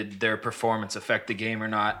about, did their performance affect the game or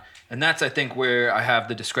not? And that's, I think, where I have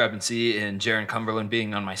the discrepancy in Jaron Cumberland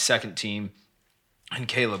being on my second team and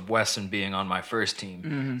Caleb Wesson being on my first team.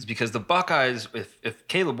 Mm-hmm. It's because the Buckeyes, if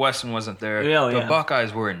Caleb Wesson wasn't there, the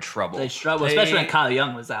Buckeyes were in trouble. They struggled, especially when Kyle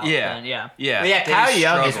Young was out. Yeah. Then, yeah. Yeah, Kyle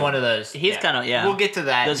Young is one of those. He's kind of, We'll get to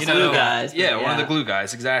that. Those glue guys. One of the glue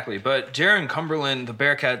guys, exactly. But Jaron Cumberland, the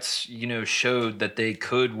Bearcats, showed that they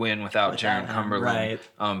could win without Jaron Cumberland.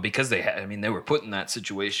 Right. Because they were put in that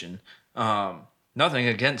situation. Nothing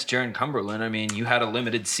against Jaron Cumberland. I mean, you had a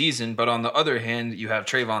limited season, but on the other hand, you have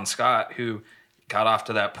Trayvon Scott, who got off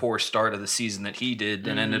to that poor start of the season that he did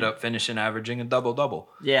and ended up finishing averaging a double-double.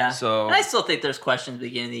 Yeah. So and I still think there's questions at the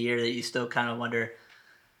beginning of the year that you still kind of wonder,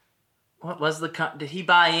 what was did he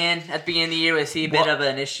buy in at the beginning of the year? Was he a bit of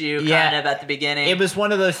an issue kind of at the beginning? It was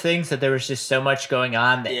one of those things that there was just so much going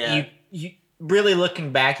on that you really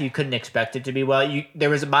looking back, you couldn't expect it to be well. There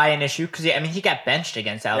was a buy-in issue because, he got benched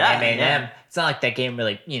against Alabama A&M. Yeah. It's not like that game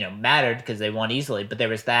really, mattered because they won easily, but there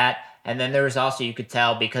was that. And then there was also, you could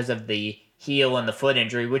tell because of the heel and the foot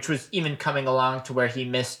injury, which was even coming along to where he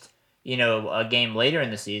missed, a game later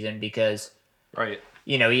in the season because,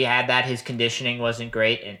 he had that, his conditioning wasn't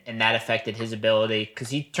great and that affected his ability because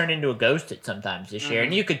he turned into a ghost at sometimes this year.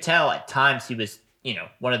 And you could tell at times he was,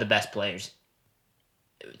 one of the best players,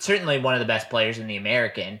 certainly one of the best players in the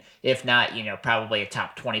American, if not, probably a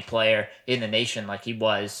top 20 player in the nation like he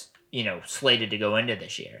was, slated to go into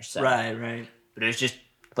this year. So, right. But it was just,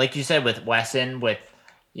 like you said, with Wesson, with,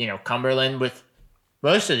 Cumberland, with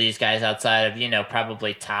most of these guys outside of,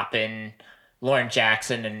 probably Toppin, Lauren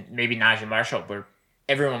Jackson, and maybe Najee Marshall, where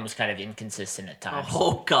everyone was kind of inconsistent at times. The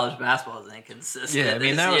whole college basketball was inconsistent. Yeah, I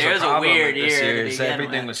mean, that was a problem weird year.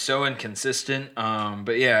 Everything was so inconsistent.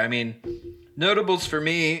 But yeah, I mean, notables for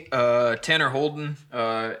me, Tanner Holden,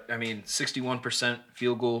 61%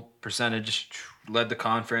 field goal percentage, led the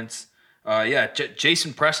conference.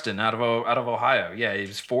 Jason Preston out of Ohio. Yeah, he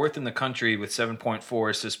was fourth in the country with 7.4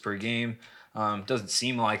 assists per game. Doesn't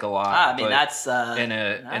seem like a lot. But that's in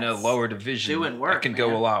a lower division. Doing work, that can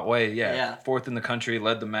go a lot way. Yeah, fourth in the country,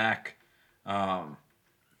 led the MAC.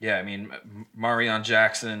 Marion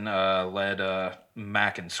Jackson led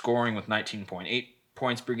MAC in scoring with 19.8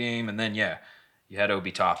 points per game, and then you had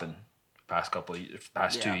Obi Toppin past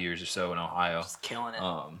 2 years or so in Ohio, just killing it.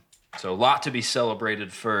 So a lot to be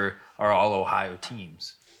celebrated for our all-Ohio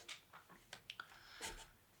teams.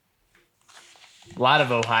 A lot of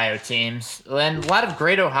Ohio teams and a lot of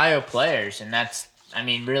great Ohio players, and that's,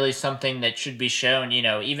 really something that should be shown,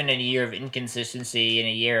 even in a year of inconsistency, in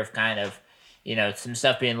a year of kind of, some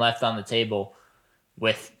stuff being left on the table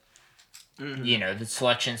with, the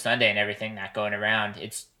Selection Sunday and everything not going around.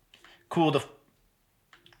 It's cool to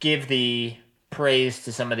give the praise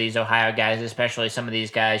to some of these Ohio guys, especially some of these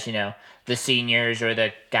guys, the seniors or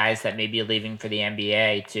the guys that may be leaving for the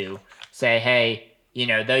NBA, to say, hey,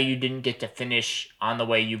 though you didn't get to finish on the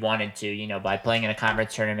way you wanted to, by playing in a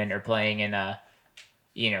conference tournament or playing in a,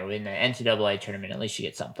 in the NCAA tournament, at least you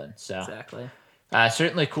get something. So exactly.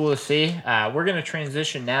 Certainly cool to see. We're going to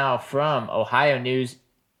transition now from Ohio news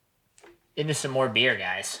into some more beer,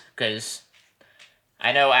 guys, because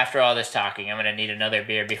I know after all this talking, I'm going to need another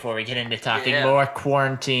beer before we get into talking more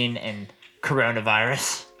quarantine and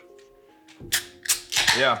coronavirus.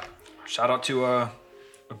 Yeah. Shout out to a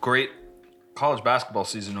great college basketball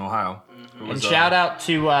season in Ohio. And shout out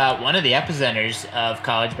to one of the epicenters of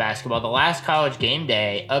college basketball. The last college game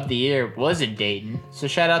day of the year was in Dayton. So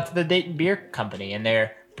shout out to the Dayton Beer Company and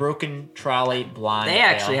their Broken Trolley Blonde Ale. They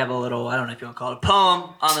actually have a little, I don't know if you want to call it a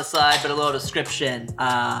poem on the side, but a little description.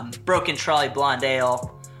 Broken Trolley Blonde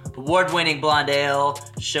Ale. Award-winning blonde ale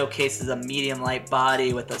showcases a medium light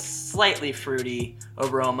body with a slightly fruity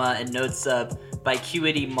aroma and notes of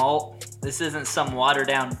bicuity malt. This isn't some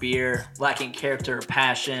watered-down beer lacking character or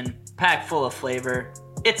passion, packed full of flavor.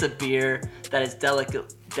 It's a beer that is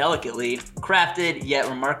delicately crafted yet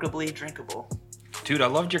remarkably drinkable. Dude, I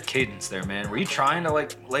loved your cadence there, man. Were you trying to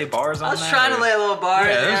like lay bars on that? I was trying to lay a little bar.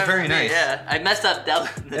 Yeah, that was very nice. Yeah, I messed up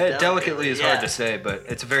Delicately is hard to say, but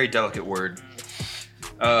it's a very delicate word.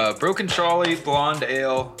 Broken Trolley Blonde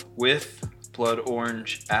Ale with blood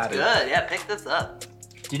orange added. Good, yeah, pick this up.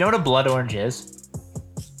 Do you know what a blood orange is?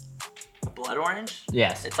 Blood orange?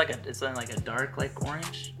 Yes. It's like a dark like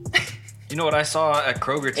orange. You know what I saw at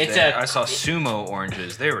Kroger It's today? a- I saw sumo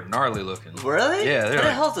oranges. They were gnarly looking. Really? Yeah, they're What the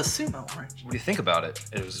like- hell's a sumo orange? What do you think about it?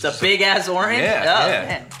 It was It's a big ass orange? Yeah, Oh, yeah.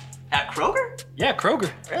 man. At Kroger? Yeah, Kroger.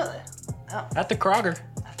 Really? Oh, At the Kroger.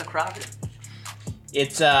 at the Kroger.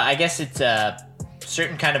 It's I guess it's a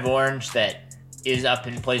certain kind of orange that is up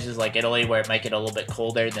in places like Italy where it might get a little bit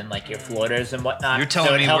colder than like your Floridas and whatnot. You're So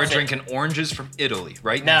telling it me we're helps it- drinking oranges from Italy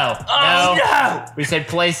right now? No, Oh, no! We said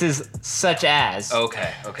places such as.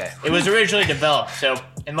 Okay. It was originally developed, so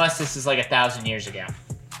unless this is like 1,000 years ago.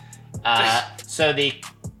 So the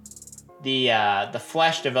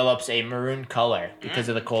flesh develops a maroon color because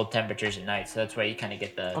of the cold temperatures at night. So that's why you kind of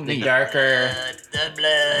get the neat. darker, The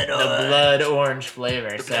blood orange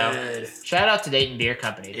flavor. So blood. shout out to Dayton Beer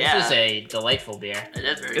Company. This Yeah. is a delightful beer. It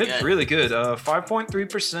is very It's good. really good.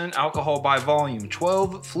 5.3% alcohol by volume,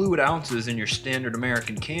 12 fluid ounces in your standard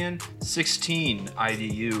American can, 16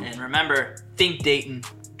 IBU. And remember, think Dayton,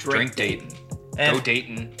 Drink Dayton. And Go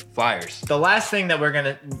Dayton Flyers. the last thing that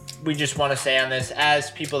we just want to say on this, as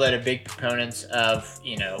people that are big proponents of,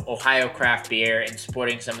 Ohio craft beer and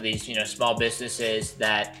supporting some of these, small businesses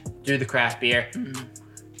that do the craft beer.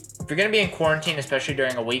 If you're going to be in quarantine, especially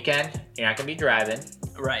during a weekend, you're not going to be driving.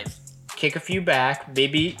 Right. Kick a few back,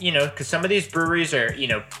 maybe, because some of these breweries are,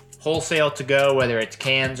 wholesale to go, whether it's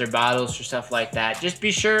cans or bottles or stuff like that. Just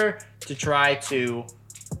be sure to try to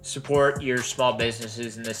support your small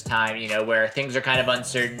businesses in this time, where things are kind of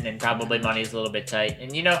uncertain and probably money's a little bit tight. And,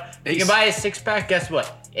 if you can buy a 6-pack, guess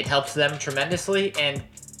what? It helps them tremendously, and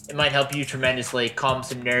it might help you tremendously, calm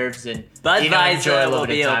some nerves, and enjoy a Budweiser little will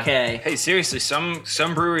bit be of time. okay. Hey, seriously, some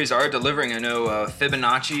breweries are delivering. I know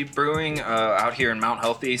Fibonacci Brewing out here in Mount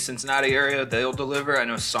Healthy, Cincinnati area, they'll deliver. I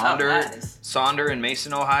know nice. Sonder in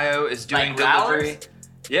Mason, Ohio is doing Like delivery. Growlers?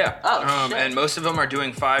 Yeah. Oh, shit. And most of them are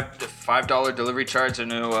doing $5 delivery charge. I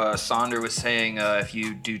know Sonder was saying if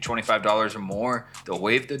you do $25 or more, they'll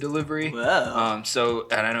waive the delivery. Whoa.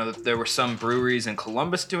 And I know that there were some breweries in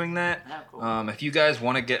Columbus doing that. Oh, cool. If you guys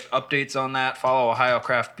want to get updates on that, follow Ohio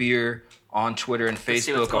Craft Beer on Twitter and Let's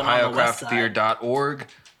see what's Facebook, going on the west ohiocraftbeer.org.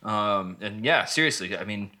 And yeah, seriously, I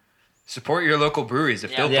mean, support your local breweries.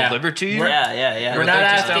 If they'll Yeah. deliver to you, Yeah. We're Or not they're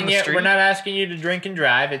just down asking the you. street? We're not asking you to drink and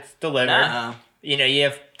drive. It's delivered. No. You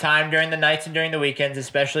have time during the nights and during the weekends,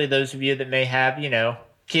 especially those of you that may have,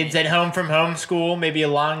 kids at home from homeschool, maybe a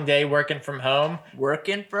long day working from home,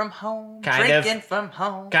 Working from home, Kind of. drinking from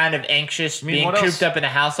home. kind of anxious, I mean, being what cooped else- up in a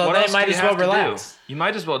house all what day. else Might do you as well have to do? relax. You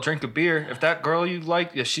might as well drink a beer. If that girl you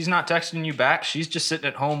like, if she's not texting you back, she's just sitting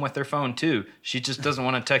at home with her phone too. She just doesn't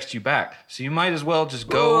want to text you back. So you might as well just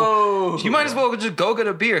go. Whoa. You might as well just go get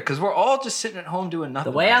a beer because we're all just sitting at home doing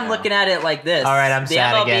nothing. The way I'm looking at it like this. All right, I'm the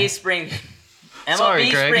sad MLB again. spring. Sorry,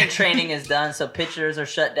 MLB Greg. spring training is done, so pitchers are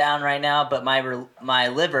shut down right now. But my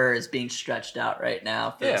liver is being stretched out right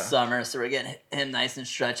now for Yeah. the summer, so we're getting him nice and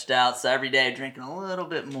stretched out. So every day drinking a little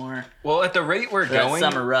bit more Well, at the rate we're for that going,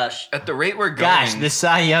 summer rush. at the rate we're going, Gosh, the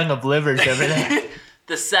Cy Young of livers over there.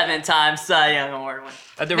 The 7-time Cy Young Award winner.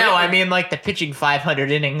 at the rate No, we're- I mean like the pitching 500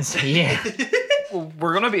 innings a year.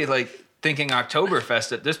 we're gonna be like thinking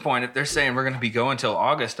Oktoberfest at this point. If they're saying we're gonna be going till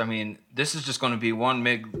August, I mean, this is just gonna be one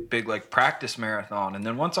big like practice marathon, and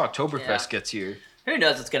then once Oktoberfest Yeah. gets here, Who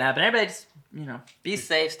knows what's gonna happen? Everybody just be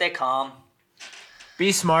safe, stay calm.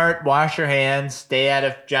 Be smart, wash your hands, stay out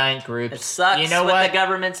of giant groups. It sucks You know what what? the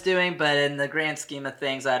government's doing, but in the grand scheme of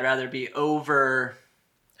things, I'd rather be over.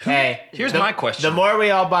 Hey, Here's the- my question. The more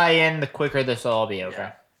we all buy in, the quicker this will all be over.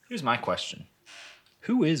 Yeah. here's my question: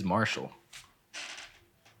 who is Marshall?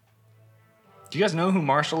 Do you guys know who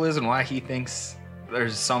Marshall is and why he thinks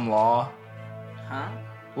there's some law? Huh?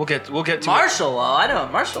 We'll get to Martial law. I know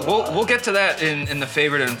martial law. We'll get to that in the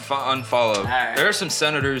favorite and unfollowed. right. There are some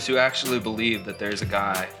senators who actually believe that there's a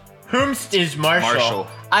guy. Whomst is Marshall. Marshall.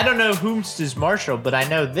 I don't know whomst is Marshall, but I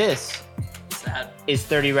know this Sad. is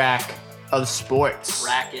 30 Rack of Sports.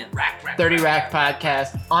 Rack. 30 Rack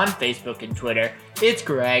Podcast on Facebook and Twitter. It's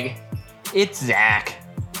Greg. It's Zach.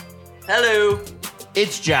 Hello,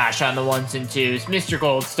 It's Josh on the ones and twos. Mr.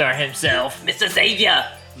 Gold Star himself. Mr. Xavier.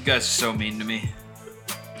 You guys are so mean to me.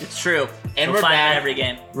 It's true. And You'll we're find it back. every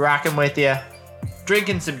game. Rocking with you.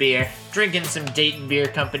 Drinking some beer. Drinking some Dayton Beer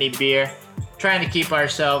Company beer. Trying to keep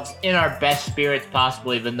ourselves in our best spirits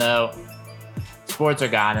possible, even though sports are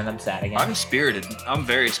gone and I'm sad again. I'm spirited. I'm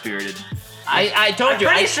very spirited. I told I'm you.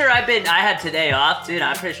 pretty sure I had today off, dude.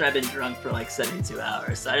 I'm pretty sure I've been drunk for like 72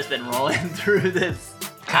 hours. So I've just been rolling through this.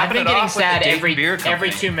 I've been getting sad every beer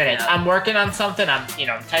company. 2 minutes. Yeah. I'm working on something. I'm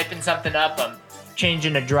typing something up. I'm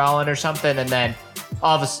changing a drawing or something, and then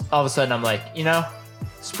all of a sudden I'm like,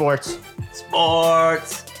 sports.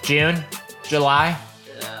 June, July.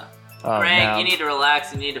 Yeah. Oh, Frank, no. you need to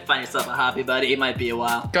relax. You need to find yourself a hobby, buddy. It might be a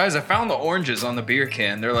while. Guys, I found the oranges on the beer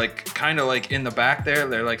can. They're like kind of like in the back there.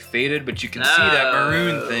 They're like faded, but you can see that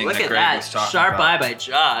maroon thing Look that at Greg that. was talking Sharp about. eye by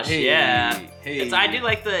Josh. Hey, yeah. hey. I do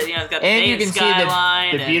like the, it's got the And you Dayton can see the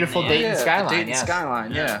skyline. beautiful and, Dayton the skyline. Dayton yes.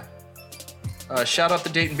 skyline, yeah. Shout out the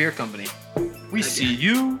Dayton Beer Company. We see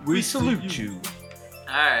you, we salute you.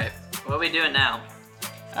 All right. What are we doing now?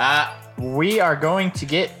 We are going to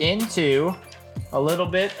get into a little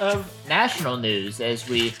bit of national news as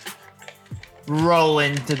we roll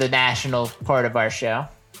into the national part of our show.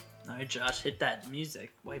 All right, Josh, hit that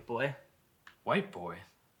music, white boy. White boy.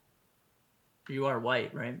 You are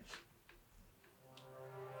white, right?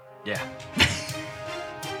 Yeah.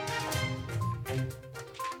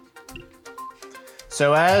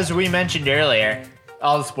 So as we mentioned earlier,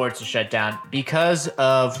 all the sports are shut down because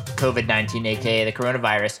of COVID-19, aka the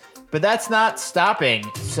coronavirus. But that's not stopping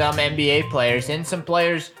some NBA players and some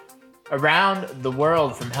players around the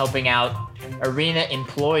world from helping out arena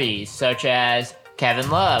employees such as Kevin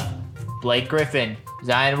Love, Blake Griffin,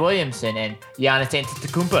 Zion Williamson, and Giannis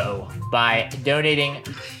Antetokounmpo by donating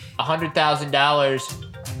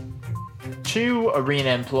 $100,000 to arena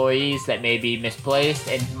employees that may be misplaced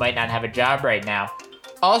and might not have a job right now.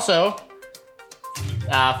 Also,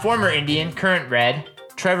 former Indian, current Red,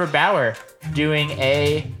 Trevor Bauer doing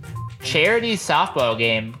a charity softball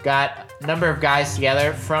game. Got a number of guys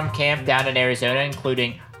together from camp down in Arizona,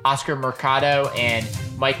 including Oscar Mercado and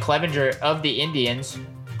Mike Clevenger of the Indians,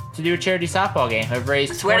 to do a charity softball game. Have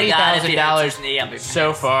raised $20,000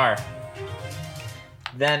 so far.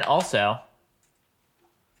 Then also,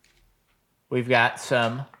 we've got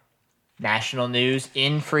some national news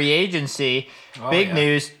in free agency. Big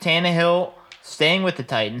news, Tannehill staying with the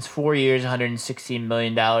Titans, 4 years, $116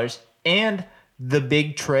 million. And the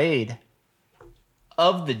big trade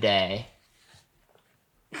of the day,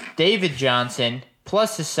 David Johnson,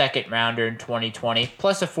 plus a second rounder in 2020,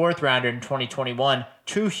 plus a fourth rounder in 2021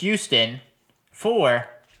 to Houston for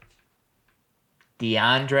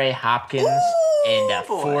DeAndre Hopkins and a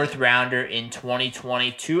fourth rounder in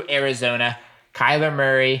 2020 to Arizona. Kyler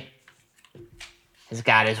Murray has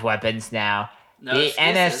got his weapons now. No the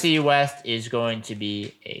excuses. NFC West is going to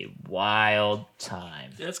be a wild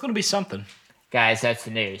time. Yeah, it's going to be something. Guys, that's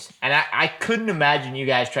the news. And I couldn't imagine you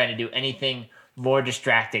guys trying to do anything more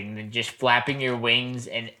distracting than just flapping your wings.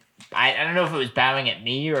 And I don't know if it was bowing at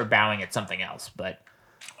me or bowing at something else, but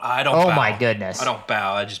I don't oh bow. my goodness. I don't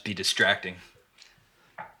bow. I just be distracting.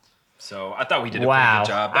 So I thought we did a Wow. pretty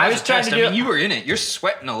good job. I That was a trying test. to do- I mean, you were in it. You're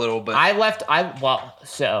sweating a little, but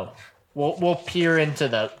We'll peer into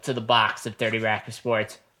the box of 30 Rack of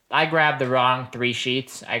Sports. I grabbed the wrong 3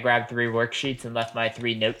 sheets. I grabbed 3 worksheets and left my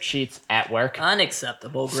 3 note sheets at work.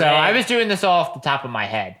 Unacceptable, Greg. So I was doing this all off the top of my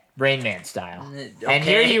head, Rain Man style. And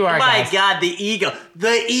here you are, My guys. God, the ego.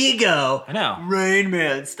 The ego. I know. Rain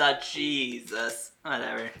Man style. Jesus.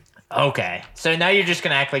 Whatever. Okay, so now you're just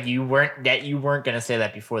gonna act like you weren't gonna say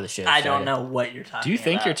that before the show. I don't started. know what you're talking Do you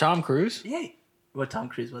think about. you're Tom Cruise? Yeah. Well, Tom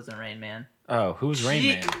Cruise wasn't Rain Man. Oh, who's Rain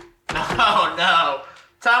Man? Oh no,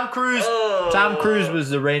 Tom Cruise. Tom Cruise was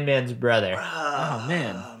the Rain Man's brother. Oh,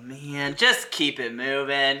 man. Oh, man. Just keep it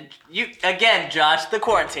moving. You again, Josh, the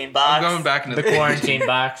quarantine box. I'm going back into The quarantine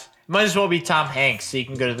box. Might as well be Tom Hanks, so you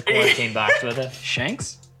can go to the quarantine box with it.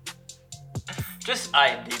 Shanks? Just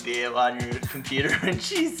IMDb him on your computer.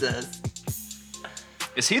 Jesus.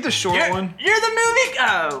 Is he the short one? You're the movie.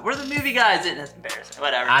 Oh, we're the movie guys. That's embarrassing.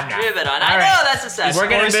 Whatever. I'm not. Move it on. All I right. know that's a sad. We're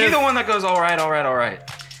gonna Or is he move- the one that goes, all right, all right, all right?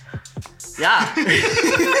 Yeah.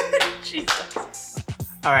 Jesus.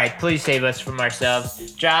 All right, please save us from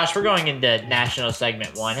ourselves. Josh, we're going into national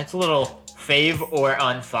segment 1. It's a little fave or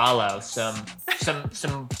unfollow. Some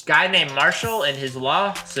guy named Marshall and his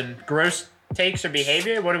law. Some gross takes or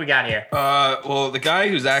behavior. What do we got here? Well, the guy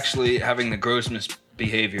who's actually having the gross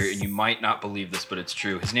misbehavior, and you might not believe this, but it's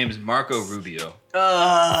true. His name is Marco Rubio.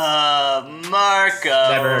 Marco.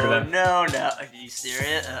 Never heard of him. No. Are you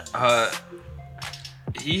serious?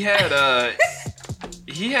 He had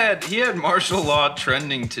martial law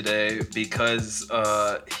trending today because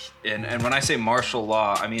and when I say martial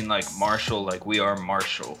law, I mean like Marshall, like we are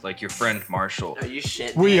Marshall, like your friend Marshall. Are you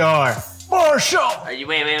shit? We are Marshall. Are you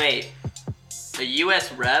wait. A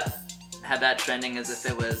U.S. rep had that trending as if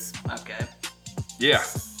it was okay. Yeah.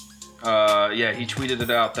 Yeah, he tweeted it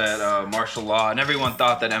out that martial law, and everyone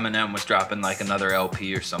thought that Eminem was dropping like another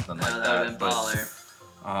LP or something like that that. would have been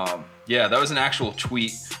baller. Yeah, that was an actual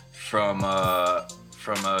tweet from a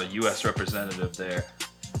U.S. representative there.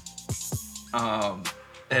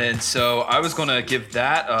 And so I was gonna give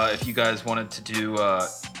that if you guys wanted to do.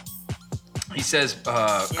 He says,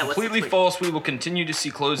 completely false. We will continue to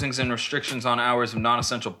see closings and restrictions on hours of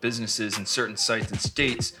non-essential businesses in certain sites and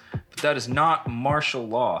states, but that is not martial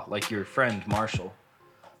law, like your friend Marshall.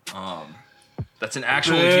 That's an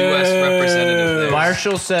actual U.S. representative there.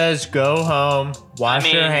 Marshall says, go home,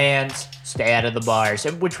 wash your hands, stay out of the bars,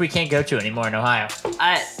 which we can't go to anymore in Ohio.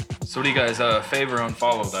 So what do you guys favor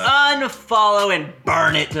unfollow that? Unfollow and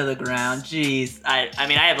burn it to the ground. Jeez. I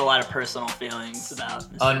have a lot of personal feelings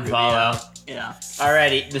about Mr. Unfollow. Rubio. Yeah.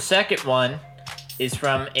 Alrighty, the second one is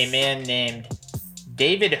from a man named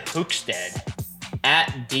David Hookstead,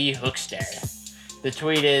 at D Hookstead. The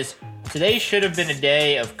tweet is, today should have been a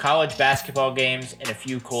day of college basketball games and a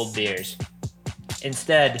few cold beers.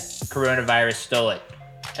 Instead, coronavirus stole it.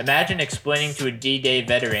 Imagine explaining to a D-Day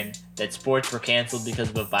veteran that sports were canceled because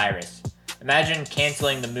of a virus. Imagine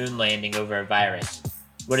canceling the moon landing over a virus.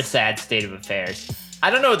 What a sad state of affairs. I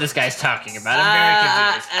don't know what this guy's talking about. I'm very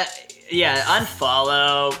confused.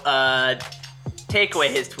 Unfollow. Take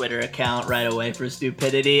away his Twitter account right away for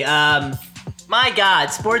stupidity. My God,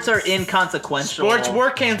 sports are inconsequential. Sports were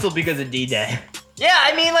canceled because of D-Day.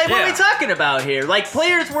 Yeah, what are we talking about here? Like,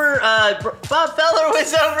 players were, Bob Feller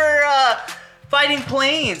was over, fighting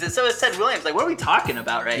planes, and so is Ted Williams. Like, what are we talking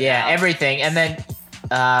about right now? Yeah, everything. And then,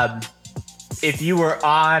 if you were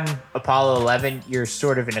on Apollo 11, you're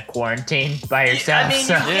sort of in a quarantine by yourself.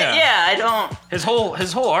 I don't. His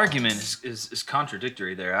whole argument is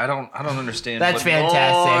contradictory there. I don't understand. That's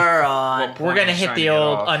fantastic. What We're gonna he's hit trying the to get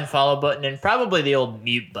old off. unfollow button and probably the old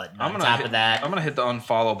mute button on top of that. I'm gonna hit the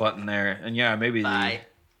unfollow button there, and yeah, maybe Bye.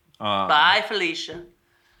 Bye, Felicia.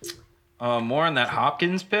 More on that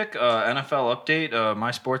Hopkins pick. NFL update.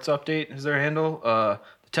 My Sports Update is their handle. The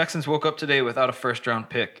Texans woke up today without a first-round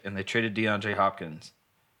pick, and they traded DeAndre Hopkins,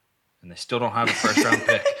 and they still don't have a first-round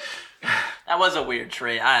pick. That was a weird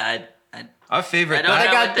trade. I favorite don't that. They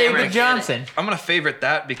know got what they were David Johnson. I'm gonna favorite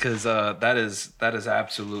that because that is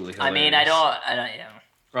absolutely hilarious. I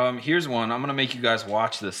don't. Here's one. I'm gonna make you guys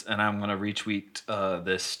watch this, and I'm gonna retweet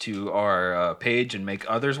this to our page and make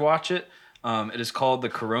others watch it. It is called the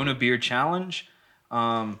Corona Beer Challenge.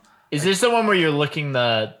 Is this the one where you're licking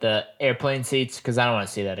the airplane seats? Because I don't want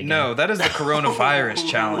to see that again. No, that is the Coronavirus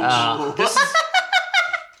Challenge.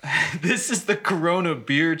 This is the Corona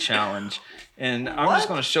Beer Challenge, and I'm just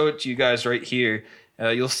gonna show it to you guys right here.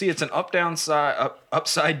 You'll see it's an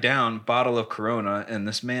upside down bottle of Corona, and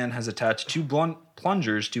this man has attached two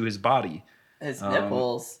plungers to his body. His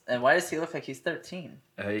nipples. And why does he look like he's 13?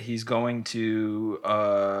 He's going to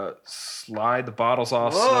slide the bottles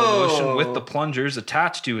off slow motion with the plungers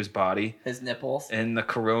attached to his body. His nipples. And the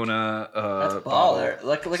Corona. That's baller.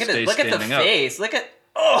 Look at it. Look at the face. Look at.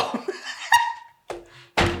 Oh.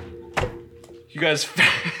 You guys.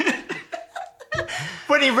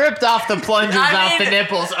 When he ripped off the plungers off the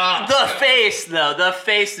nipples. Oh. The face, though. The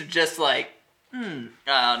face of just like. I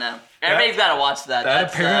don't know. Everybody's got to watch that.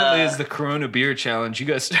 That apparently is the Corona Beer Challenge. You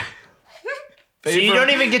guys. So you don't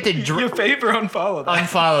even get to You favor unfollow that.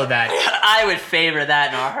 unfollow that. I would favor that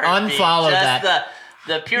in a heartbeat. Unfollow just that.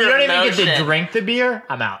 The pure You don't emotion. even get to drink the beer.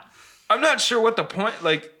 I'm out. I'm not sure what the point.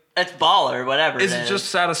 Like, It's baller, whatever. is it just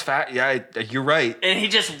satisfaction? Yeah, you're right. And he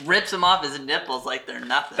just rips them off his nipples like they're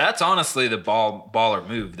nothing. That's honestly the baller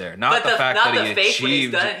move there. Not but the fact not that the he face when he's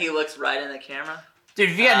achieved. done it. He looks right in the camera. Dude,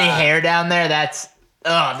 if you got any hair down there, that's...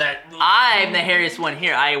 I'm the hairiest one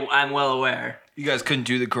here. I'm well aware. You guys couldn't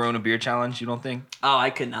do the Corona Beer Challenge, you don't think? Oh, I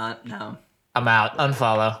could not. No. I'm out.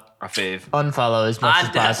 Unfollow. Our fave. Unfollow as much as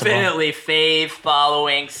I'm possible. definitely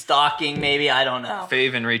following, stalking, maybe. I don't know.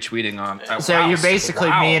 Fave and retweeting on. So wow. you're basically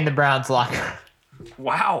Wow. me in the Browns locker.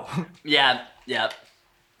 Wow. Yeah.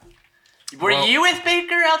 Were you with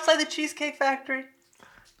Baker outside the Cheesecake Factory?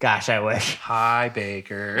 Gosh, I wish. Hi,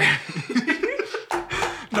 Baker.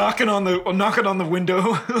 knocking on the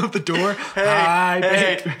window of the door. Hi,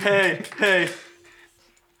 Baker. Hey.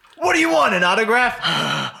 What do you want, an autograph?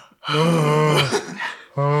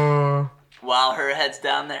 While her head's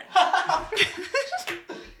down there.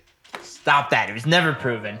 Stop that. It was never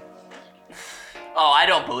proven. Oh, I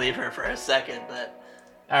don't believe her for a second, but...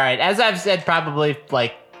 All right, as I've said probably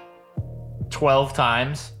like 12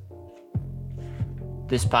 times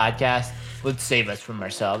this podcast, let's save us from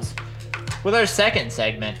ourselves with our second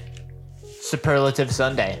segment, Superlative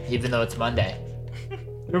Sunday, even though it's Monday.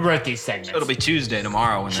 Who wrote these segments? It'll be Tuesday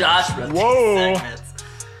tomorrow. When Josh wrote Whoa. these segments.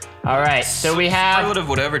 All right, so we have Superlative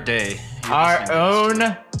whatever day. you're our listening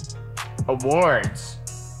to this own awards.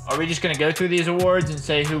 Are we just gonna go through these awards and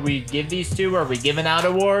say who we give these to? Are we giving out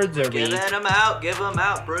awards? Are we Give them out,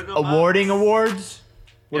 bring them awarding awards?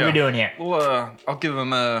 What are we Yeah. doing here? Well, I'll give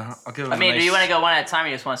him a. I mean, do you want to go one at a time, or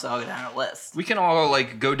you just want us to all go down a list? We can all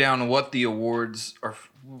like go down what the awards are.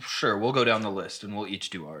 Sure, we'll go down the list and we'll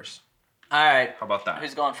each do ours. All right. How about that?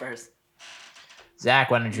 Who's going first?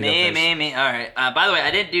 Zach, why don't you go first? Me. All right. By the way,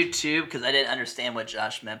 I didn't do 2 because I didn't understand what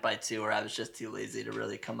Josh meant by 2, or I was just too lazy to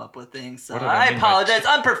really come up with things. So What did I I mean by apologize.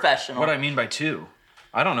 Unprofessional. What I mean by 2?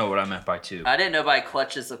 I don't know what I meant by 2. I didn't know by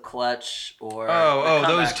clutches of clutch or Oh, the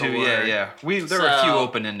those comeback 2. award. Yeah. There were a few So-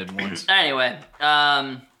 open-ended ones. Anyway,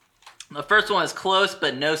 the first one was close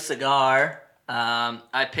but no cigar.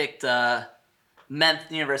 I picked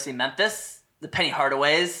University of Memphis, the Penny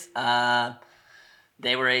Hardaways.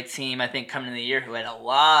 They were a team, I think, coming in the year who had a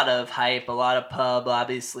lot of hype, a lot of pub,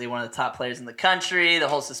 obviously one of the top players in the country, the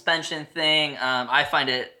whole suspension thing. I find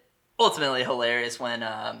it ultimately hilarious when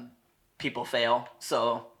people fail.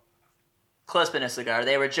 So, close but no cigar.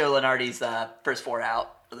 They were Joe Lenardi's first 4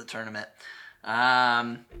 out of the tournament.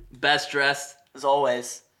 Best dressed, as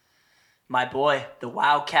always, my boy, the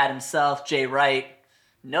Wildcat himself, Jay Wright.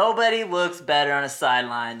 Nobody looks better on a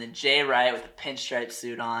sideline than Jay Wright with a pinstripe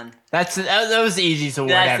suit on. That was the easiest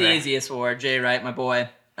award That's ever. the easiest award, Jay Wright, my boy.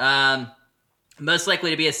 Most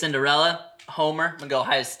likely to be a Cinderella, Homer. I'm going to go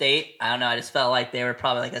Ohio State. I don't know. I just felt like they were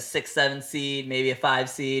probably like a 6-7 seed, maybe a 5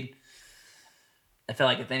 seed. I feel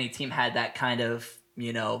like if any team had that kind of,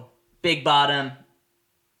 big bottom,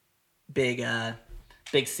 big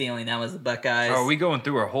ceiling, that was the Buckeyes. Are we going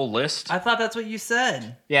through our whole list? I thought that's what you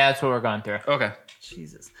said. Yeah, that's what we're going through. Okay.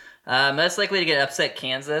 Jesus. Most likely to get upset,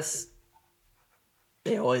 Kansas.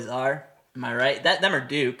 They always are. Am I right? Them or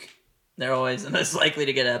Duke. They're always the most likely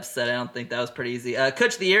to get upset. I don't think that was pretty easy.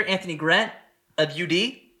 Coach of the Year, Anthony Grant of UD.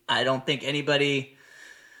 I don't think anybody...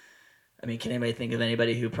 can anybody think of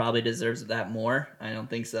anybody who probably deserves that more? I don't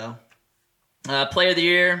think so. Player of the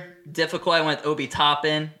Year, difficult. I went with Obi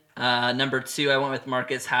Toppin. Number 2, I went with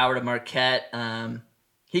Marcus Howard of Marquette.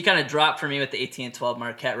 He kind of dropped for me with the 18-12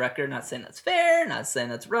 Marquette record. Not saying that's fair, not saying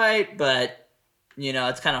that's right, but,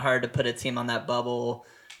 it's kind of hard to put a team on that bubble,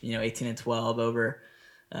 18-12 over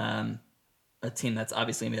a team that's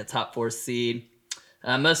obviously going to be the top 4 seed.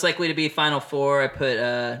 Most likely to be Final Four, I put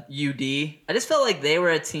UD. I just felt like they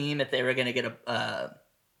were a team, if they were going to get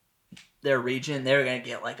their region, they were going to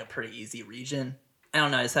get like a pretty easy region. I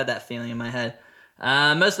don't know, I just had that feeling in my head.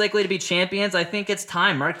 Most likely to be champions, I think it's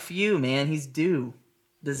time. Mark Few, man, he's due.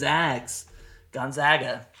 The Zags.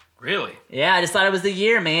 Gonzaga. Really? Yeah, I just thought it was the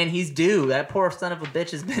year, man. He's due. That poor son of a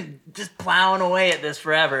bitch has been just plowing away at this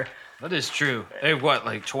forever. That is true. They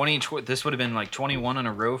like 20? This would have been like 21 in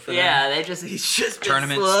a row for them. Yeah, he's just been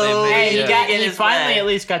Tournaments slowly they've made, Hey, yeah. he finally at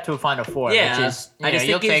least got to a Final Four, Yeah, which is, I just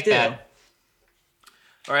you'll think he's take that.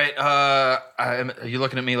 All right. Are you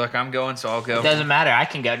looking at me like I'm going? So I'll go. It doesn't matter. I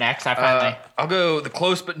can go next. I finally. I'll go the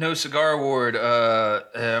Close But No Cigar Award.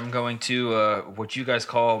 I'm going to what you guys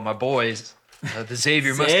call my boys, the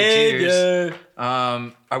Xavier Musketeers.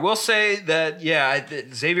 I will say that,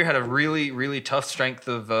 Xavier had a really, really tough strength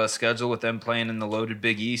of schedule with them playing in the loaded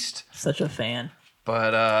Big East. Such a fan.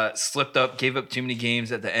 But slipped up, gave up too many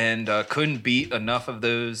games at the end. Couldn't beat enough of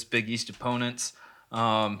those Big East opponents.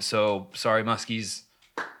 So sorry, Muskies.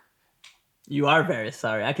 You are very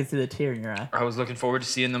sorry. I can see the tear in your eye. I was looking forward to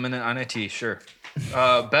seeing them in the NIT, sure.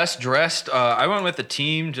 Best dressed, I went with the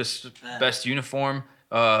team, just best uniform.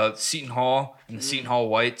 Seton Hall and the Seton Hall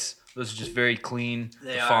whites. Those are just very clean.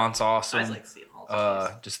 They The are. font's awesome. I like Seton Hall.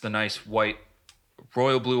 Just the nice white,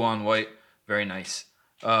 royal blue on white. Very nice.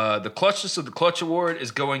 The Clutchless of the Clutch Award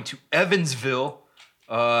is going to Evansville.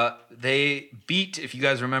 They beat, if you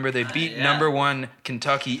guys remember, they beat number 1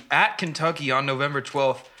 Kentucky at Kentucky on November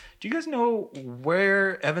 12th. Do you guys know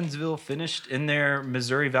where Evansville finished in their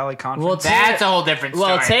Missouri Valley Conference? Well, That's a whole different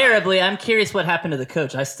story. Well, terribly. I'm curious what happened to the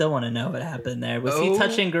coach. I still want to know what happened there. Was he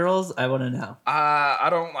touching girls? I want to know. I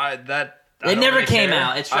don't It never really came care.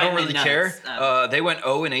 out. It's I don't driving me really care. nuts. They went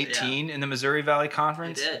 0-18 in the Missouri Valley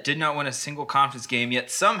Conference. They did. not win a single conference game,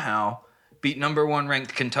 yet somehow beat number 1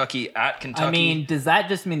 ranked Kentucky at Kentucky. does that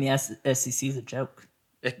just mean the SEC is a joke?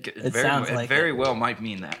 It sounds like very it. well might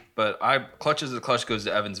mean that. But Clutches of the Clutch goes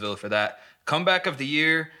to Evansville for that. Comeback of the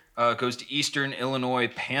year goes to Eastern Illinois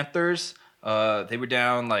Panthers. They were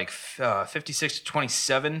down like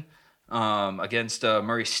 56-27 against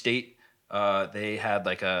Murray State. They had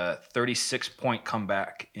like a 36-point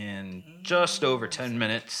comeback in just over 10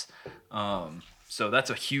 minutes. So that's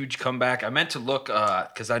a huge comeback. I meant to look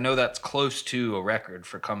because I know that's close to a record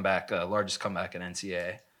for comeback, largest comeback in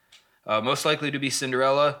NCAA. Most likely to be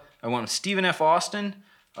Cinderella, I went with Stephen F. Austin.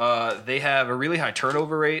 They have a really high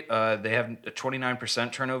turnover rate. They have a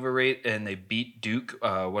 29% turnover rate, and they beat Duke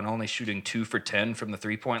when only shooting 2 for 10 from the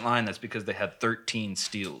 3-point line. That's because they had 13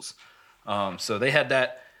 steals. So they had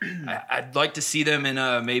that. I'd like to see them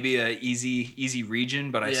in maybe a easy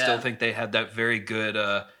region, but I still think they had that very good.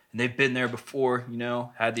 And they've been there before,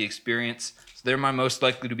 had the experience. So they're my most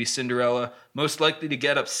likely to be Cinderella. Most likely to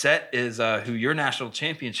get upset is who your national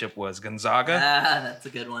championship was, Gonzaga. That's a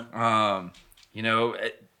good one.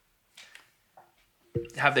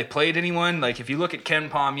 Have they played anyone? Like, if you look at Ken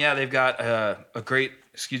Palm, they've got a great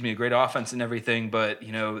offense and everything, but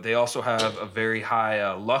they also have a very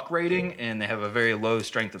high luck rating, and they have a very low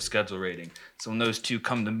strength of schedule rating. So when those two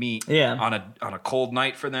come to meet on a cold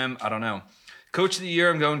night for them, I don't know. Coach of the year,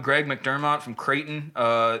 I'm going Greg McDermott from Creighton.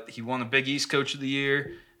 He won the Big East Coach of the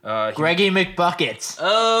Year. Greggy McBuckets.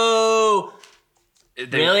 Oh.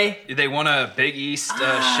 Really? They won a Big East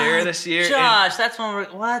share this year. Josh, that's one.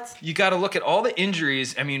 What? You got to look at all the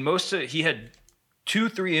injuries. I mean, he had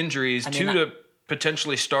 2-3 injuries, to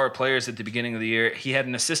potentially star players at the beginning of the year. He had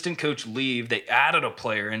an assistant coach leave. They added a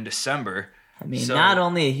player in December. I mean, not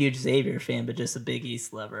only a huge Xavier fan, but just a Big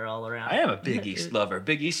East lover all around. I am a Big East lover.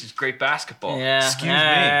 Big East is great basketball. Yeah. Excuse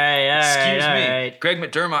me. Excuse me. Greg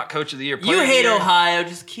McDermott, Coach of the Year. You hate Ohio.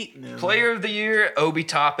 Just keep moving. Player of the Year, Obi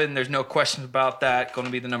Toppin. There's no question about that. Going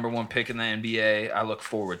to be the number 1 pick in the NBA. I look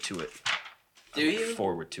forward to it. Do you? Look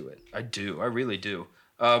forward to it. I do. I really do.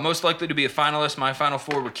 Most likely to be a finalist. My Final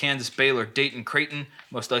Four were Kansas, Baylor, Dayton, Creighton.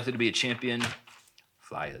 Most likely to be a champion.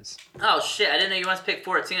 Flyers. Oh shit! I didn't know you must pick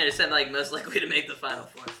 14. I just said most likely to make the Final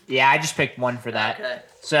Four. Yeah, I just picked one for that. Okay.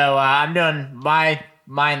 So I'm doing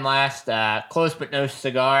mine last. Close but no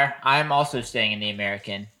cigar. I'm also staying in the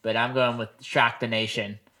American, but I'm going with Shock the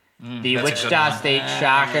Nation. The Wichita State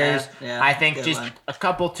Shockers. Yeah, I think just one. a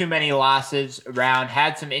couple too many losses around.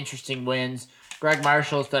 Had some interesting wins. Greg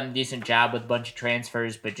Marshall's done a decent job with a bunch of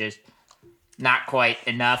transfers, but just not quite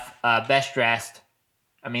enough. Best dressed.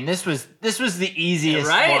 I mean, this was the easiest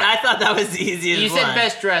right? one. I thought that was the easiest You one. said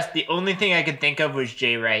best dressed. The only thing I could think of was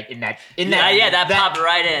Jay Wright that popped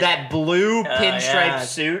right in. That blue pinstripe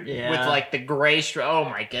suit with the gray stripe. Oh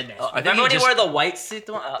my goodness! Remember when he wore the white suit?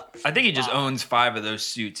 I think he just owns 5 of those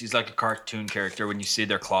suits. He's like a cartoon character when you see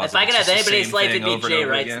their closet. If I could have anybody's life, it'd be Jay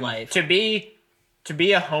Wright's life. To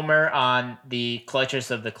be a homer on the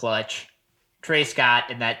clutchest of the clutch, Trey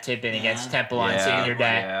Scott in that tip-in against Temple on senior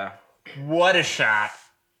day. Yeah. What a shot.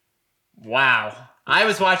 Wow. I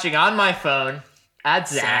was watching on my phone at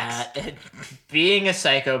Zach's, being a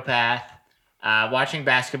psychopath, watching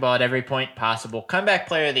basketball at every point possible. Comeback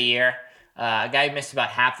player of the year, a guy who missed about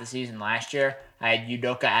half the season last year. I had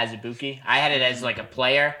Udoka Azubuike. I had it as a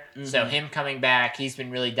player, so him coming back, he's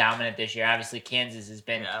been really dominant this year. Obviously, Kansas has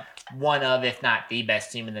been one of, if not the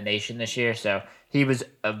best team in the nation this year, so he was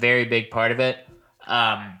a very big part of it.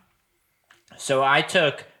 So I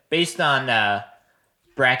took, based on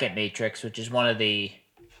Bracket Matrix, which is one of the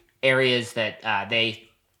areas that they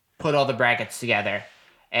put all the brackets together,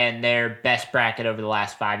 and their best bracket over the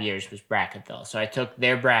last 5 years was Bracketville. So I took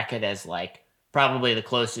their bracket as probably the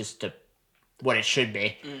closest to what it should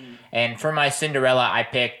be. And for my Cinderella, I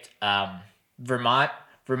picked Vermont.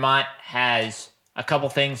 Vermont has a couple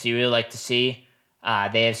things you really like to see.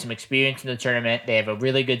 They have some experience in the tournament. They have a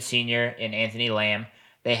really good senior in Anthony Lamb.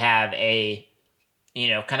 They have a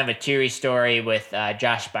kind of a teary story with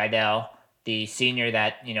Josh Bidell, the senior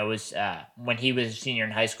that, was, when he was a senior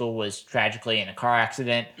in high school, was tragically in a car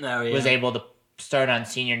accident. Oh, yeah. Was able to start on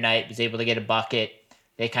senior night, was able to get a bucket.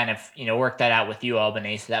 They kind of, worked that out with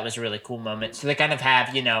UAlbany, so that was a really cool moment. So they kind of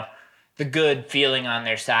have, the good feeling on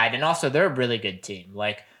their side. And also, they're a really good team.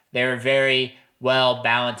 They're a very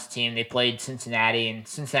well-balanced team. They played Cincinnati, and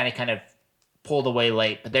Cincinnati kind of pulled away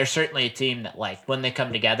late. But they're certainly a team that, when they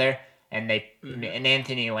come together, and and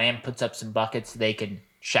Anthony Lamb puts up some buckets, they can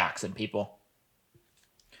shock some people.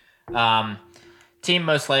 Team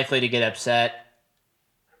most likely to get upset.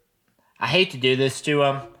 I hate to do this to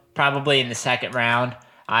them. Probably in the second round,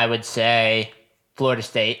 I would say Florida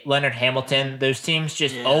State. Leonard Hamilton. Those teams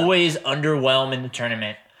just always underwhelm in the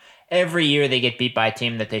tournament. Every year they get beat by a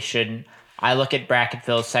team that they shouldn't. I look at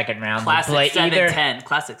Bracketville's second round. Classic 7-10.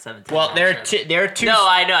 Classic 7-10. Well, there are two. No,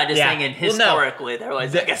 I know. I'm just saying historically, there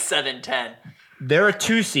was a 7-10. They're a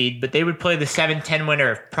 2 seed, but they would play the 7-10 winner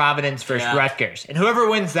of Providence versus Rutgers. And whoever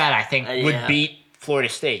wins that, I think, would beat Florida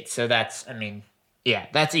State. So that's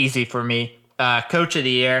easy for me. Coach of the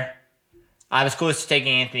year, I was close to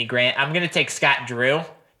taking Anthony Grant. I'm going to take Scott Drew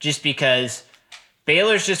just because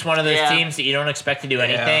Baylor's just one of those teams that you don't expect to do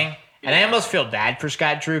anything. And I almost feel bad for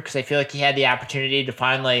Scott Drew because I feel like he had the opportunity to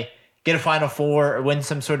finally get a Final Four or win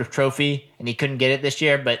some sort of trophy, and he couldn't get it this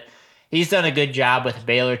year. But he's done a good job with a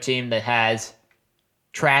Baylor team that has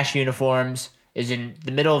trash uniforms, is in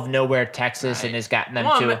the middle of nowhere, Texas, and has gotten them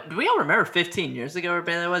to. Do we all remember 15 years ago where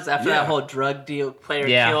Baylor was after that whole drug deal, player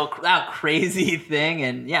kill, that crazy thing?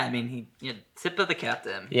 And yeah, I mean, he tip of the cap to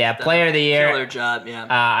him. Yeah, player of the year. Killer job, yeah.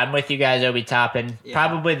 I'm with you guys, Obi Toppin. Yeah.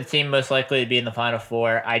 Probably the team most likely to be in the Final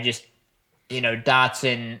Four. I just,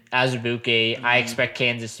 Dotson, Azubuike, I expect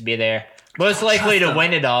Kansas to be there. Most likely to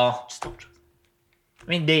win it all. I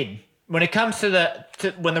mean, Dayton. When it comes to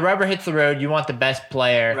when the rubber hits the road, you want the best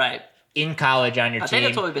player in college on your team. I think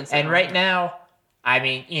that's what we've been saying. And right now, I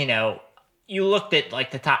mean, you looked at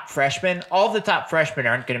like the top freshmen. All of the top freshmen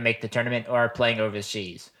aren't going to make the tournament or are playing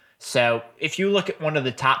overseas. So if you look at one of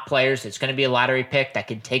the top players that's going to be a lottery pick that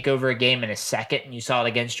can take over a game in a second, and you saw it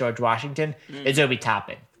against George Washington, it's Obi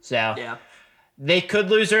Toppin. So they could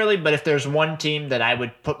lose early, but if there's one team that I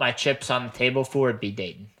would put my chips on the table for, it'd be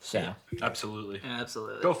Dayton. So absolutely. Yeah,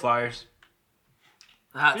 absolutely. Go Flyers.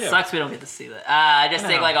 Sucks we don't get to see that. I just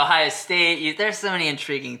think like Ohio State, there's so many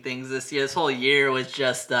intriguing things this year. This whole year was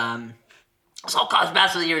just, this whole college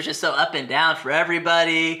basketball year was just so up and down for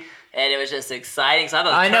everybody. And it was just exciting. So I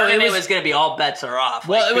thought the tournament was going to be all bets are off.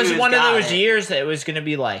 Well, it was one of those years that it was going to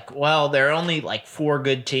be like, well, there are only like 4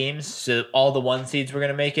 good teams, so all the 1 seeds were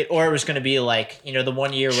going to make it. Or it was going to be like, the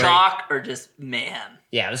 1 year chalk or just man.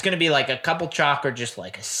 Yeah, it was going to be like a couple chalk or just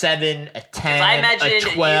like a 7, a 10, a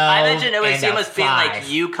 12, I imagine OSU must be like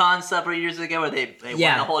UConn several years ago where they won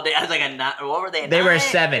the whole day. I was like what were they? They were a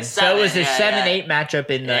 7. So it was a 7-8 matchup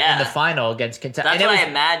in the final against Kentucky. That's what I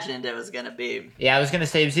imagined it was going to be. Yeah, I was going to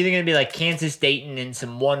say it was either going to be like Kansas Dayton in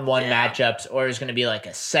some 1-1 matchups, or it was going to be like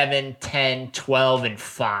a 7, 10, 12, and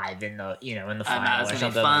 5 in the in the final or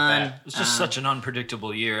something like that. It's just such an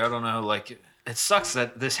unpredictable year. I don't know, like. It sucks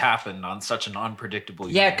that this happened on such an unpredictable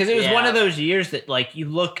year. Yeah, because it was one of those years that, like, you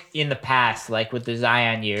look in the past, like with the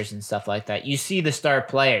Zion years and stuff like that, you see the star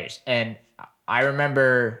players. And I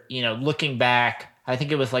remember, looking back, I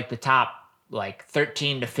think it was like the top, like,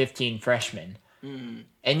 13 to 15 freshmen. And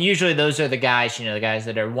usually those are the guys, the guys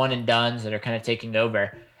that are one and dones that are kind of taking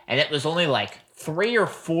over. And it was only like 3 or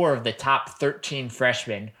 4 of the top 13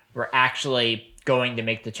 freshmen were actually going to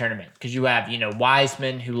make the tournament, because you have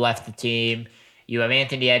Wiseman, who left the team, you have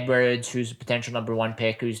Anthony Edwards, who's a potential number 1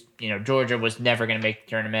 pick, who's Georgia was never going to make the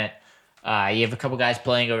tournament. You have a couple guys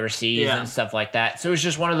playing overseas and stuff like that. So it was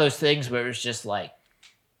just one of those things where it was just like,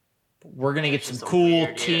 we're going to get some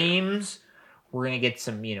cool teams, we're going to get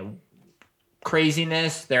some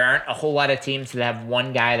craziness. There aren't a whole lot of teams that have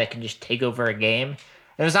one guy that can just take over a game.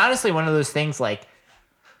 It was honestly one of those things, like,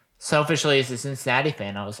 selfishly as a Cincinnati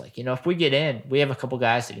fan, I was like, if we get in, we have a couple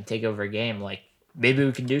guys that can take over a game. Like, maybe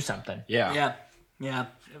we can do something. Yeah.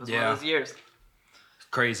 It was one of those years.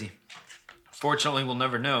 Crazy. Fortunately, we'll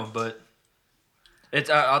never know, but it's.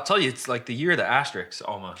 I'll tell you, it's like the year of the asterisks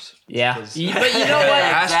almost. Yeah. But you know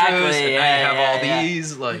what? Exactly. And now you have all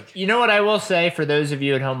these. Like, you know what I will say for those of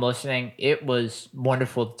you at home listening, it was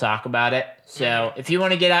wonderful to talk about it. So if you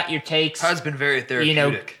want to get out your takes, has been very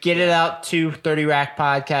therapeutic. Get it out to 30 Rack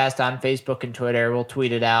Podcast on Facebook and Twitter. We'll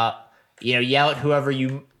tweet it out. Yell at whoever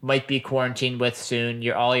you might be quarantined with soon.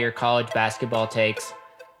 All your college basketball takes.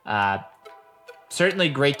 Certainly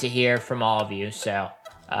great to hear from all of you. So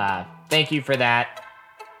thank you for that.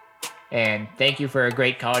 And thank you for a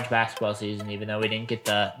great college basketball season, even though we didn't get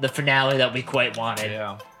the finale that we quite wanted.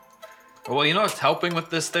 Yeah. Well, what's helping with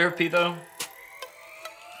this therapy, though?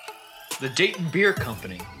 The Dayton Beer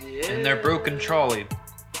Company and their Broken Trolley.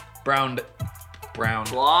 Blonde ale.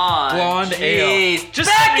 Just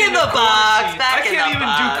back in the box. I can't even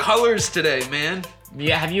do colors today, man.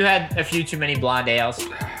 Yeah, have you had a few too many blonde ales?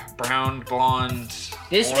 Brown, blonde.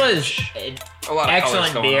 This orange. Was an a lot of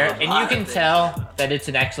excellent beer, and you can tell that it's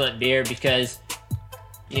an excellent beer because,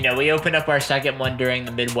 we opened up our second one during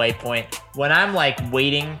the midway point. When I'm like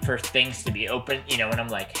waiting for things to be open, when I'm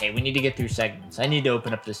like, hey, we need to get through segments, I need to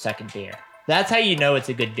open up the second beer. That's how you know it's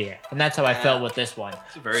a good beer, and that's how I felt with this one.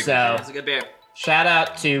 It's a very good beer. It's a good beer. Shout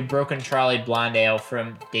out to Broken Trolley Blonde Ale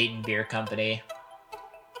from Dayton Beer Company.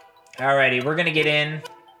 Alrighty, we're gonna get in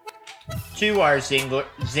to our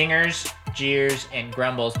zingers, jeers, and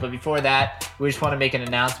grumbles. But before that, we just want to make an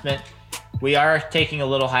announcement. We are taking a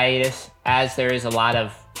little hiatus as there is a lot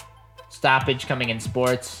of stoppage coming in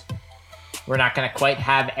sports. We're not going to quite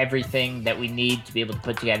have everything that we need to be able to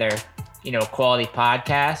put together, a quality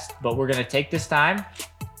podcast. But we're going to take this time.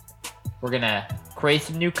 We're going to create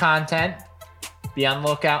some new content. Be on the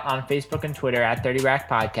lookout on Facebook and Twitter at 30 Rack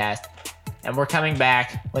Podcast. And we're coming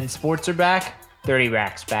back when sports are back. 30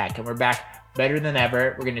 Rack's back, and we're back better than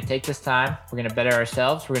ever. We're going to take this time. We're going to better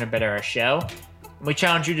ourselves. We're going to better our show. And we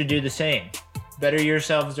challenge you to do the same. Better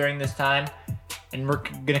yourselves during this time. And we're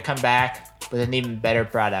going to come back with an even better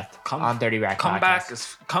product on 30 Rack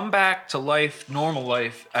Podcast. Come back to life, normal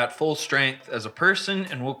life, at full strength as a person,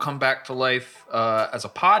 and we'll come back to life as a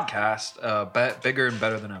podcast, bigger and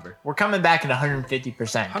better than ever. We're coming back at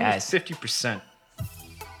 150%, guys. 150%.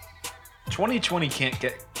 2020 can't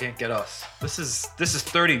get us. This is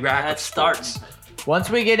 30 Rack of Sports. Once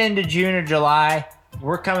we get into June or July,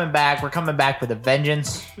 we're coming back. We're coming back with a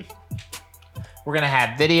vengeance. We're gonna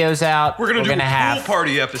have videos out. We're gonna do a pool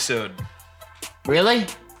party episode. Really?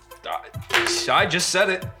 I just said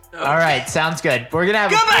it. All right, sounds good. We're gonna have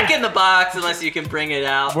Go back in the box unless you can bring it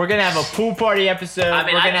out. We're gonna have a pool party episode. I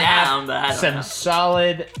mean, we're I'm gonna down, but I have don't some know.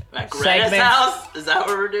 solid At Greta's segments. house? Is that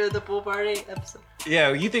where we're doing the pool party episode?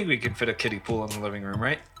 Yeah, you think we can fit a kiddie pool in the living room,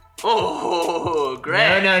 right? Oh,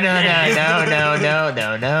 great.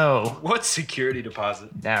 No. What's security deposit?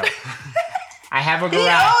 No. I have a He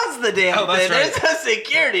garage. owns the damn Oh, that's thing. right. There's a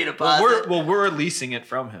security deposit. We're leasing it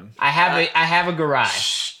from him. I have a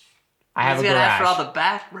garage. I have He's a gonna ask for all garage. the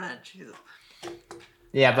back rent. Jesus.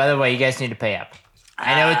 Yeah. By the way, you guys need to pay up.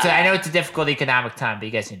 I know it's a difficult economic time, but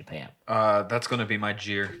you guys need to pay up. That's gonna be my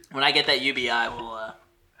jeer. When I get that UBI, we'll.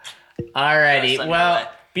 Alrighty. Send it Well, away.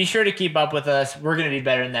 be sure to keep up with us. We're gonna be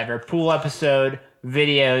better than ever. Pool episode,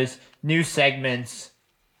 videos, new segments,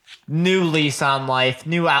 new lease on life,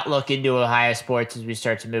 new outlook into Ohio sports as we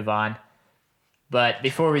start to move on. But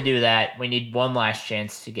before we do that, we need one last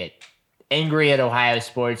chance to get angry at Ohio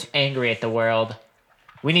sports, angry at the world.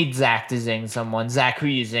 We need Zach to zing someone. Zach, who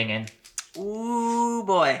you zinging? Ooh,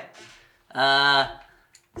 boy.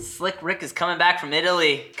 Slick Rick is coming back from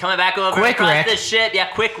Italy. Coming back over Quick across Rick. this shit. Yeah,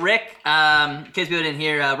 Quick Rick. In case people didn't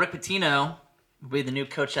hear, Rick Pitino will be the new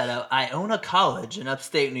coach at Iona College in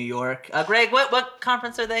upstate New York. Greg, what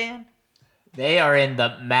conference are they in? They are in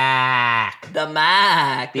the MAC. The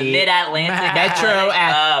MAC. The Mid-Atlantic.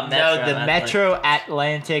 Metro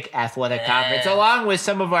Atlantic Athletic Conference, along with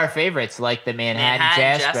some of our favorites like the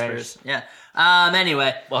Manhattan Jaspers. Yeah.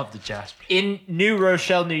 Anyway, Love the Jasper. In New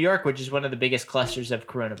Rochelle, New York, which is one of the biggest clusters of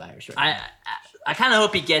coronavirus right now. I kind of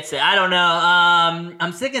hope he gets it. I don't know.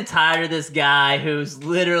 I'm sick and tired of this guy who's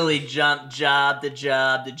literally jumped job to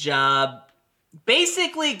job to job.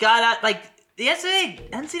 Basically got out, like, the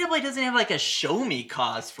NCAA doesn't have, like, a show me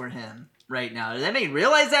cause for him right now. Does anybody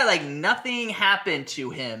realize that? Like, nothing happened to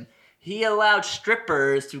him. He allowed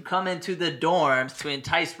strippers to come into the dorms to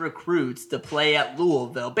entice recruits to play at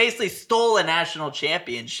Louisville. Basically stole a national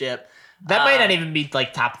championship. That might not even be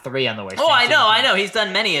like top 3 on the West. Oh, I know. He's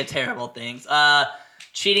done many of terrible things.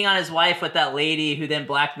 Cheating on his wife with that lady who then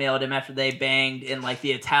blackmailed him after they banged in like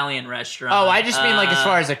the Italian restaurant. Oh, I just mean like as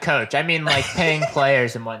far as a coach. I mean like paying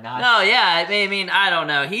players and whatnot. No, yeah. I mean, I don't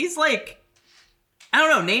know. He's like, I don't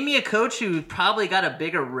know. Name me a coach who probably got a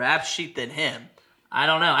bigger rap sheet than him. I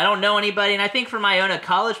don't know. I don't know anybody. And I think from my own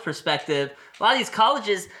college perspective, a lot of these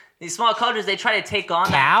colleges, these small colleges, they try to take on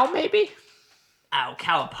Cal, maybe? Oh,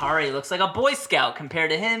 Calipari looks like a Boy Scout compared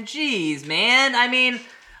to him. Jeez, man. I mean,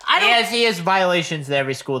 I don't. He has violations at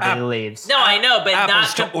every school that he leaves. No, I know, but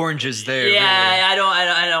Apples not to oranges there. Yeah, really.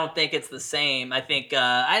 I don't think it's the same. I think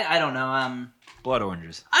I don't know. Blood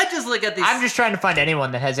oranges. I just look at these. I'm just trying to find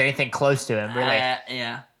anyone that has anything close to him, really.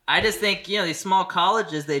 Yeah. I just think, these small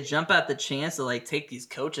colleges, they jump at the chance to like take these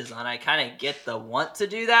coaches on. I kind of get the want to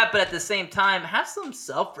do that, but at the same time, have some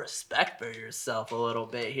self-respect for yourself a little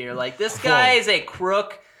bit here. Like, this guy is a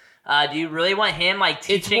crook. Do you really want him like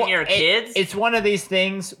teaching your kids? It's one of these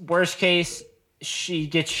things. Worst case, she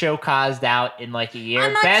gets show caused out in like a year.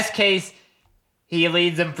 I'm not- Best case, he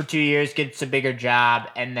leads them for 2 years, gets a bigger job,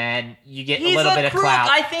 and then you get He's a little bit of crook. clout.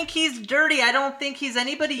 I think he's dirty. I don't think he's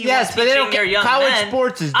anybody you Yes, want but they teaching don't your get young college men.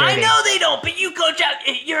 sports is dirty. I know they don't, but you coach out.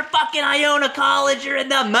 You're fucking Iona College. You're in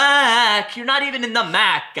the MAC. You're not even in the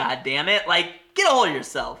MAC. God damn it! Like, get a hold of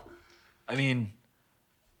yourself. I mean,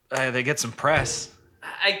 they get some press.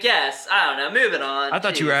 I guess. I don't know. Moving on. I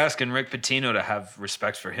thought you Jeez. were asking Rick Pitino to have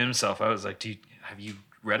respect for himself. I was like, have you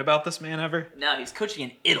read about this man ever? No, he's coaching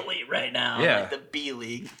in Italy right now. Yeah. Like the B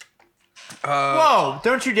League. Whoa,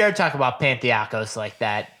 don't you dare talk about Panthiakos like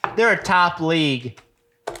that. They're a top league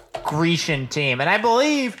Grecian team. And I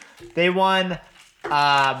believe they won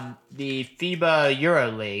the FIBA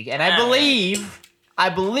Euro League. And I believe,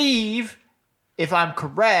 if I'm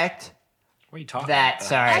correct, What are you talking that, about?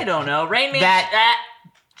 sorry, I don't know. Rain Man. That-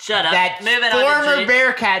 shut up. that Moving on. former to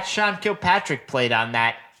Bearcat Sean Kilpatrick played on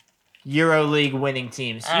that Euro League winning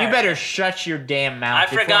team. So All you right. better shut your damn mouth. I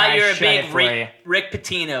before forgot you're a shut it big for you. Rick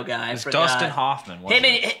Pitino guy. I It was forgot. Dustin Hoffman. Him Wasn't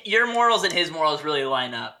it? and your morals and his morals really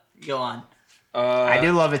line up. Go on. I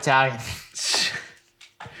do love Italian.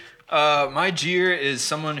 My jeer is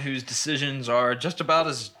someone whose decisions are just about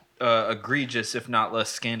as egregious, if not less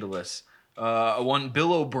scandalous. One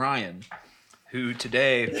Bill O'Brien, who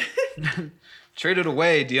today traded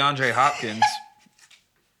away DeAndre Hopkins,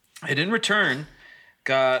 and in return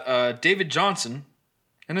got David Johnson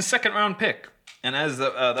and a second-round pick. And as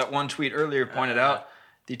that one tweet earlier pointed out,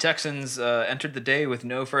 the Texans entered the day with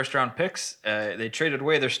no first-round picks. They traded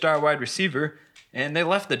away their star wide receiver, and they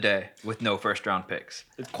left the day with no first-round picks.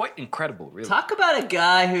 It's quite incredible, really. Talk about a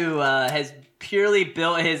guy who has purely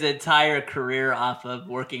built his entire career off of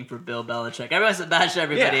working for Bill Belichick. Everyone's bashed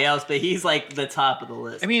everybody else, but he's like the top of the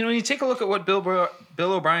list. I mean, when you take a look at what Bill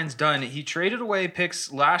O'Brien's done, he traded away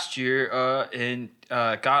picks last year and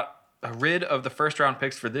got rid of the first-round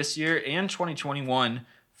picks for this year and 2021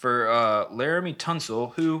 for Laramie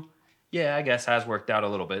Tunsil, who, I guess has worked out a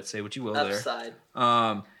little bit. Say what you will Upside.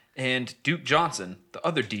 there. And Duke Johnson, the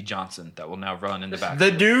other D Johnson that will now run in the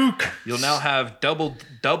backfield. The Duke. You'll now have double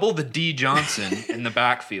the D Johnson in the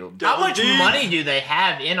backfield. How much money do they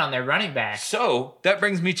have in on their running back? So that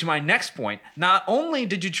brings me to my next point. Not only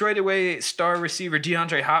did you trade away star receiver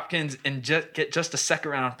DeAndre Hopkins and get just a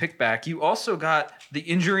second-round pick back, you also got the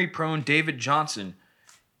injury-prone David Johnson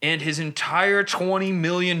and his entire $20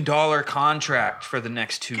 million contract for the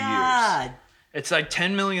next 2 years. It's like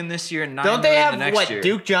 $10 million this year and $9 Don't they million have the next year.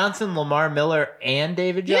 Duke Johnson, Lamar Miller, and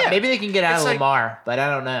David Johnson? Yeah. Maybe they can get out It's of like- Lamar, but I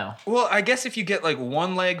don't know. Well, I guess if you get like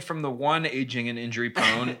one leg from the one aging and injury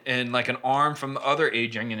prone and like an arm from the other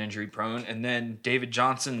aging and injury prone, and then David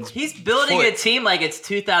Johnson's He's building foot. a team like it's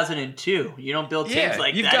 2002. You don't build Yeah, teams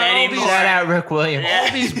like you've that got all these- anymore. Shout out Rick Williams.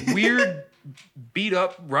 all these weird beat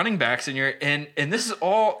up running backs in your and this is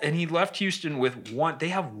all and he left Houston with one. They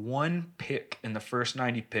have one pick in the first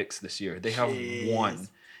 90 picks this year. They have one.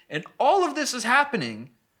 And all of this is happening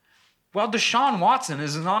while Deshaun Watson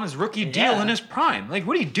is on his rookie deal Yeah. in his prime. Like,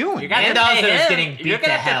 what are you doing? You're gonna And have to also pay is him. getting beat You're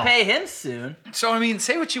gonna to have hell. to pay him soon. So, I mean,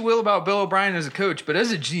 say what you will about Bill O'Brien as a coach, but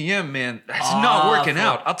as a GM, man, it's not working Awful.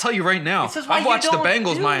 out. I'll tell you right now. This is why I've you watched the don't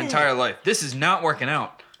Bengals do my it. entire life. This is not working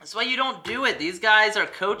out. That's why you don't do it. These guys are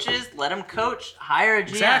coaches. Let them coach. Hire a GM.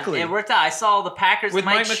 Exactly. It worked out. I saw the Packers With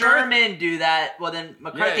Mike Mike McCarthy. Sherman do that. Well, then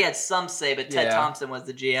McCarthy Yeah. had some say, but Ted Yeah. Thompson was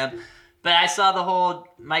the GM. But I saw the whole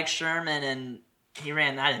Mike Sherman, and he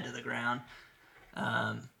ran that into the ground.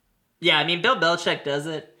 Yeah, I mean, Bill Belichick does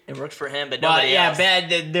it. It works for him, but Well, nobody yeah, else.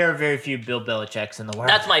 there are very few Bill Belichicks in the world.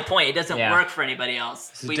 That's my point. It doesn't Yeah. work for anybody else.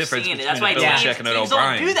 the We've difference seen it. That's why between a teams, Belichick and an teams don't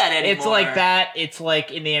O'Brien. do that anymore. It's like that. It's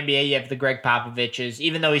like in the NBA, you have the Greg Popoviches,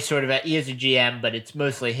 even though he's sort of he is a GM, but it's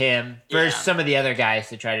mostly him versus Yeah. some of the other guys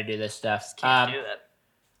that try to do this stuff. Can't do that.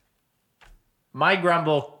 My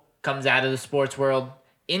grumble comes out of the sports world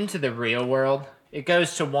into the real world. It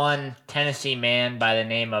goes to one Tennessee man by the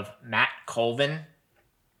name of Matt Colvin,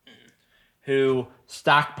 who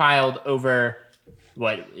stockpiled over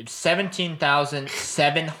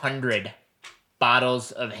 17,700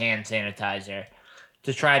 bottles of hand sanitizer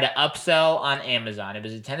to try to upsell on Amazon. It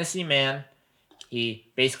was a Tennessee man.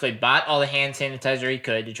 He basically bought all the hand sanitizer he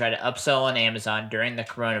could to try to upsell on Amazon during the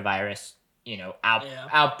coronavirus,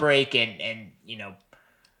 outbreak and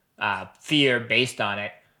fear based on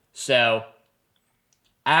it. So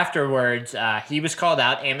afterwards, he was called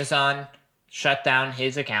out. Amazon shut down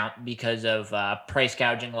his account because of price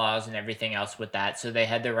gouging laws and everything else with that. So they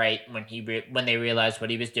had the right when they realized what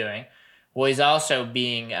he was doing. Well, he's also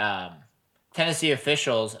being Tennessee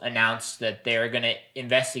officials announced that they're going to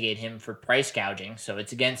investigate him for price gouging. So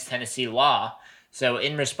it's against Tennessee law. So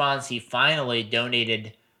in response, he finally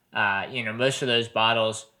donated, most of those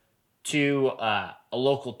bottles to a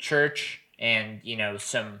local church and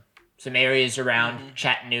some areas around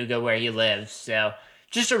Chattanooga where he lives. So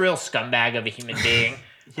just a real scumbag of a human being.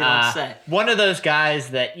 You don't say. One of those guys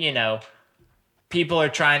that people are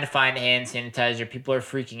trying to find hand sanitizer. People are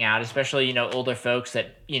freaking out, especially older folks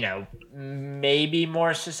that may be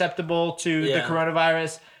more susceptible to the Yeah.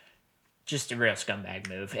 coronavirus. Just a real scumbag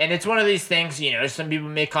move. And it's one of these things, some people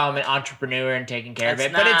may call him an entrepreneur and taking care of That's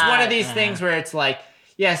it. But it's one not- of these things where it's like,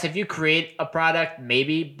 yes, if you create a product,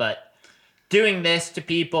 maybe, but doing this to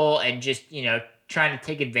people and just, trying to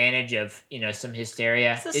take advantage of, some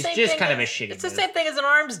hysteria It's the is same just thing kind of a as- shitty It's the move. same thing as an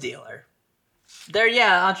arms dealer. They're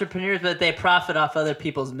entrepreneurs, but they profit off other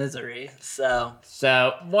people's misery. So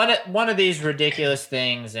So one of these ridiculous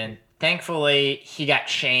things, and thankfully he got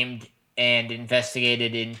shamed and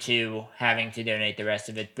investigated into having to donate the rest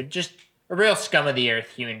of it. But just a real scum of the earth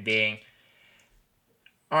human being.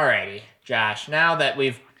 Alrighty, Josh. Now that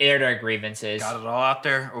we've aired our grievances, Got it all out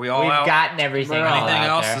there? Are we all we've out? gotten everything. We're all Anything out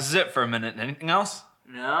else? there. This is it for a minute. Anything else?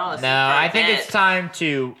 no, No, I think it's time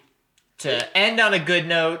to to end on a good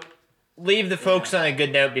note, leave the folks on a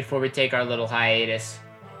good note before we take our little hiatus.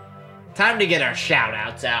 Time to get our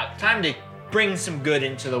shout-outs out. Time to bring some good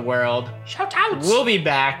into the world. Shout-outs! We'll be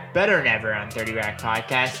back better than ever on 30 Rack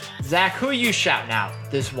Podcast. Zach, who are you shouting out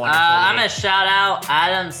this wonderful I'm week? going to shout out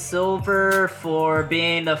Adam Silver for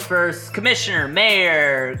being the first commissioner,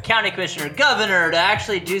 mayor, county commissioner, governor to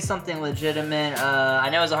actually do something legitimate. I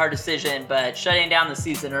know it was a hard decision, but shutting down the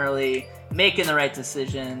season early, making the right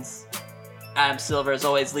decisions. Adam Silver is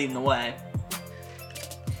always leading the way.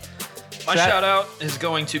 My shout out is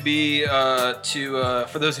going to be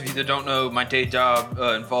for those of you that don't know, my day job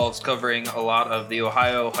involves covering a lot of the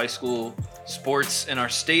Ohio high school sports in our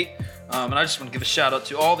state. And I just want to give a shout out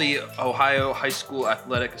to all the Ohio High School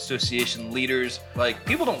Athletic Association leaders. Like,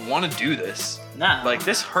 people don't want to do this. No. Like,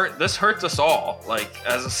 this hurts us all, like,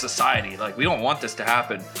 as a society. Like, we don't want this to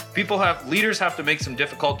happen. Leaders have to make some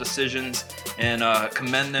difficult decisions, and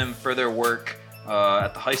commend them for their work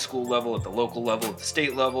at the high school level, at the local level, at the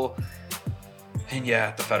state level, and yeah,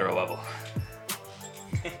 at the federal level.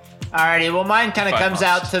 Alrighty, well, mine kind of 5 comes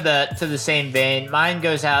months. out to the same vein. Mine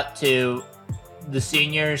goes out to the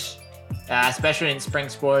seniors, especially in spring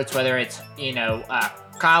sports, whether it's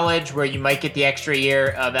college where you might get the extra year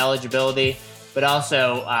of eligibility, but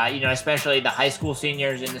also especially the high school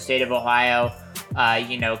seniors in the state of Ohio.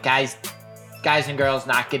 Guys and girls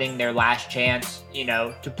not getting their last chance,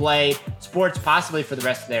 to play sports possibly for the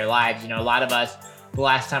rest of their lives. A lot of us, the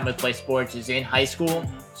last time we play sports is in high school,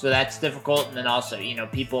 so that's difficult. And then also,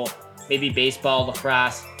 people, maybe baseball,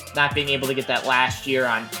 lacrosse, not being able to get that last year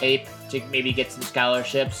on tape to maybe get some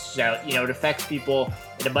scholarships. So, it affects people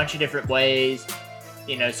in a bunch of different ways.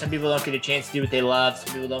 Some people don't get a chance to do what they love.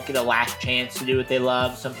 Some people don't get a last chance to do what they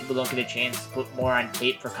love. Some people don't get a chance to put more on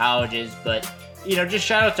tape for colleges. But, just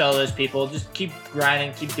shout out to all those people. Just keep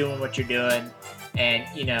grinding, keep doing what you're doing. And,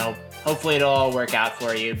 hopefully it'll all work out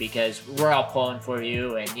for you, because we're all pulling for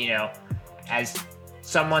you. And, as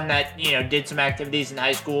someone that, did some activities in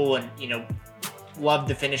high school and, loved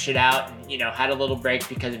to finish it out and, had a little break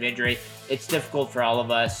because of injury, it's difficult for all of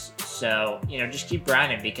us. So, just keep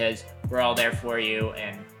grinding, because we're all there for you.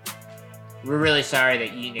 And we're really sorry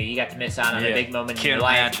that, you got to miss out on a big moment in your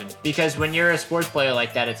life. Can't imagine. Because when you're a sports player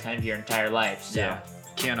like that, it's kind of your entire life. So. Yeah,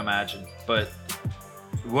 can't imagine. But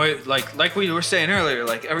like we were saying earlier,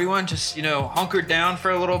 like, everyone just hunker down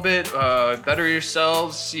for a little bit, better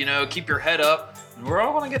yourselves, keep your head up, and we're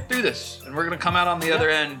all gonna get through this, and we're gonna come out on the other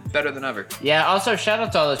end better than ever. Yeah, also shout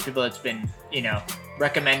out to all those people that's been,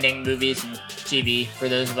 recommending movies and TV for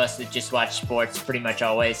those of us that just watch sports pretty much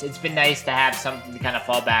always. It's been nice to have something to kind of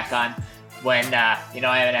fall back on when, I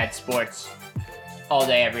haven't had sports all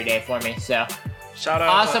day, every day for me. So, Shout out,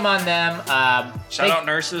 awesome on them. Shout out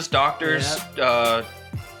nurses, doctors,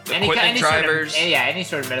 any equipment drivers. Any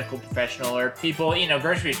sort of medical professional, or people,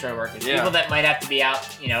 grocery store workers, Yeah. people that might have to be out,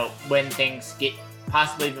 when things get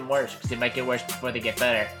possibly even worse, because they might get worse before they get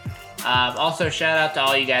better. Also, shout out to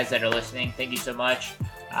all you guys that are listening. Thank you so much.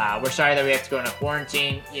 We're sorry that we have to go into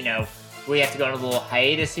quarantine. We have to go on a little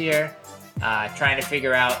hiatus here, trying to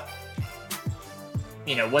figure out,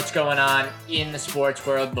 what's going on in the sports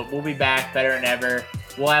world, but we'll be back better than ever.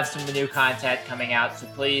 We'll have some new content coming out, so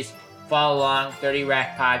please follow along 30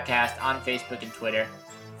 Rack Podcast on Facebook and Twitter.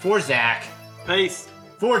 For Zach, Peace.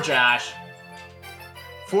 for Josh,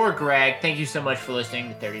 for Greg, thank you so much for listening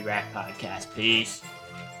to 30 Rack Podcast. Peace.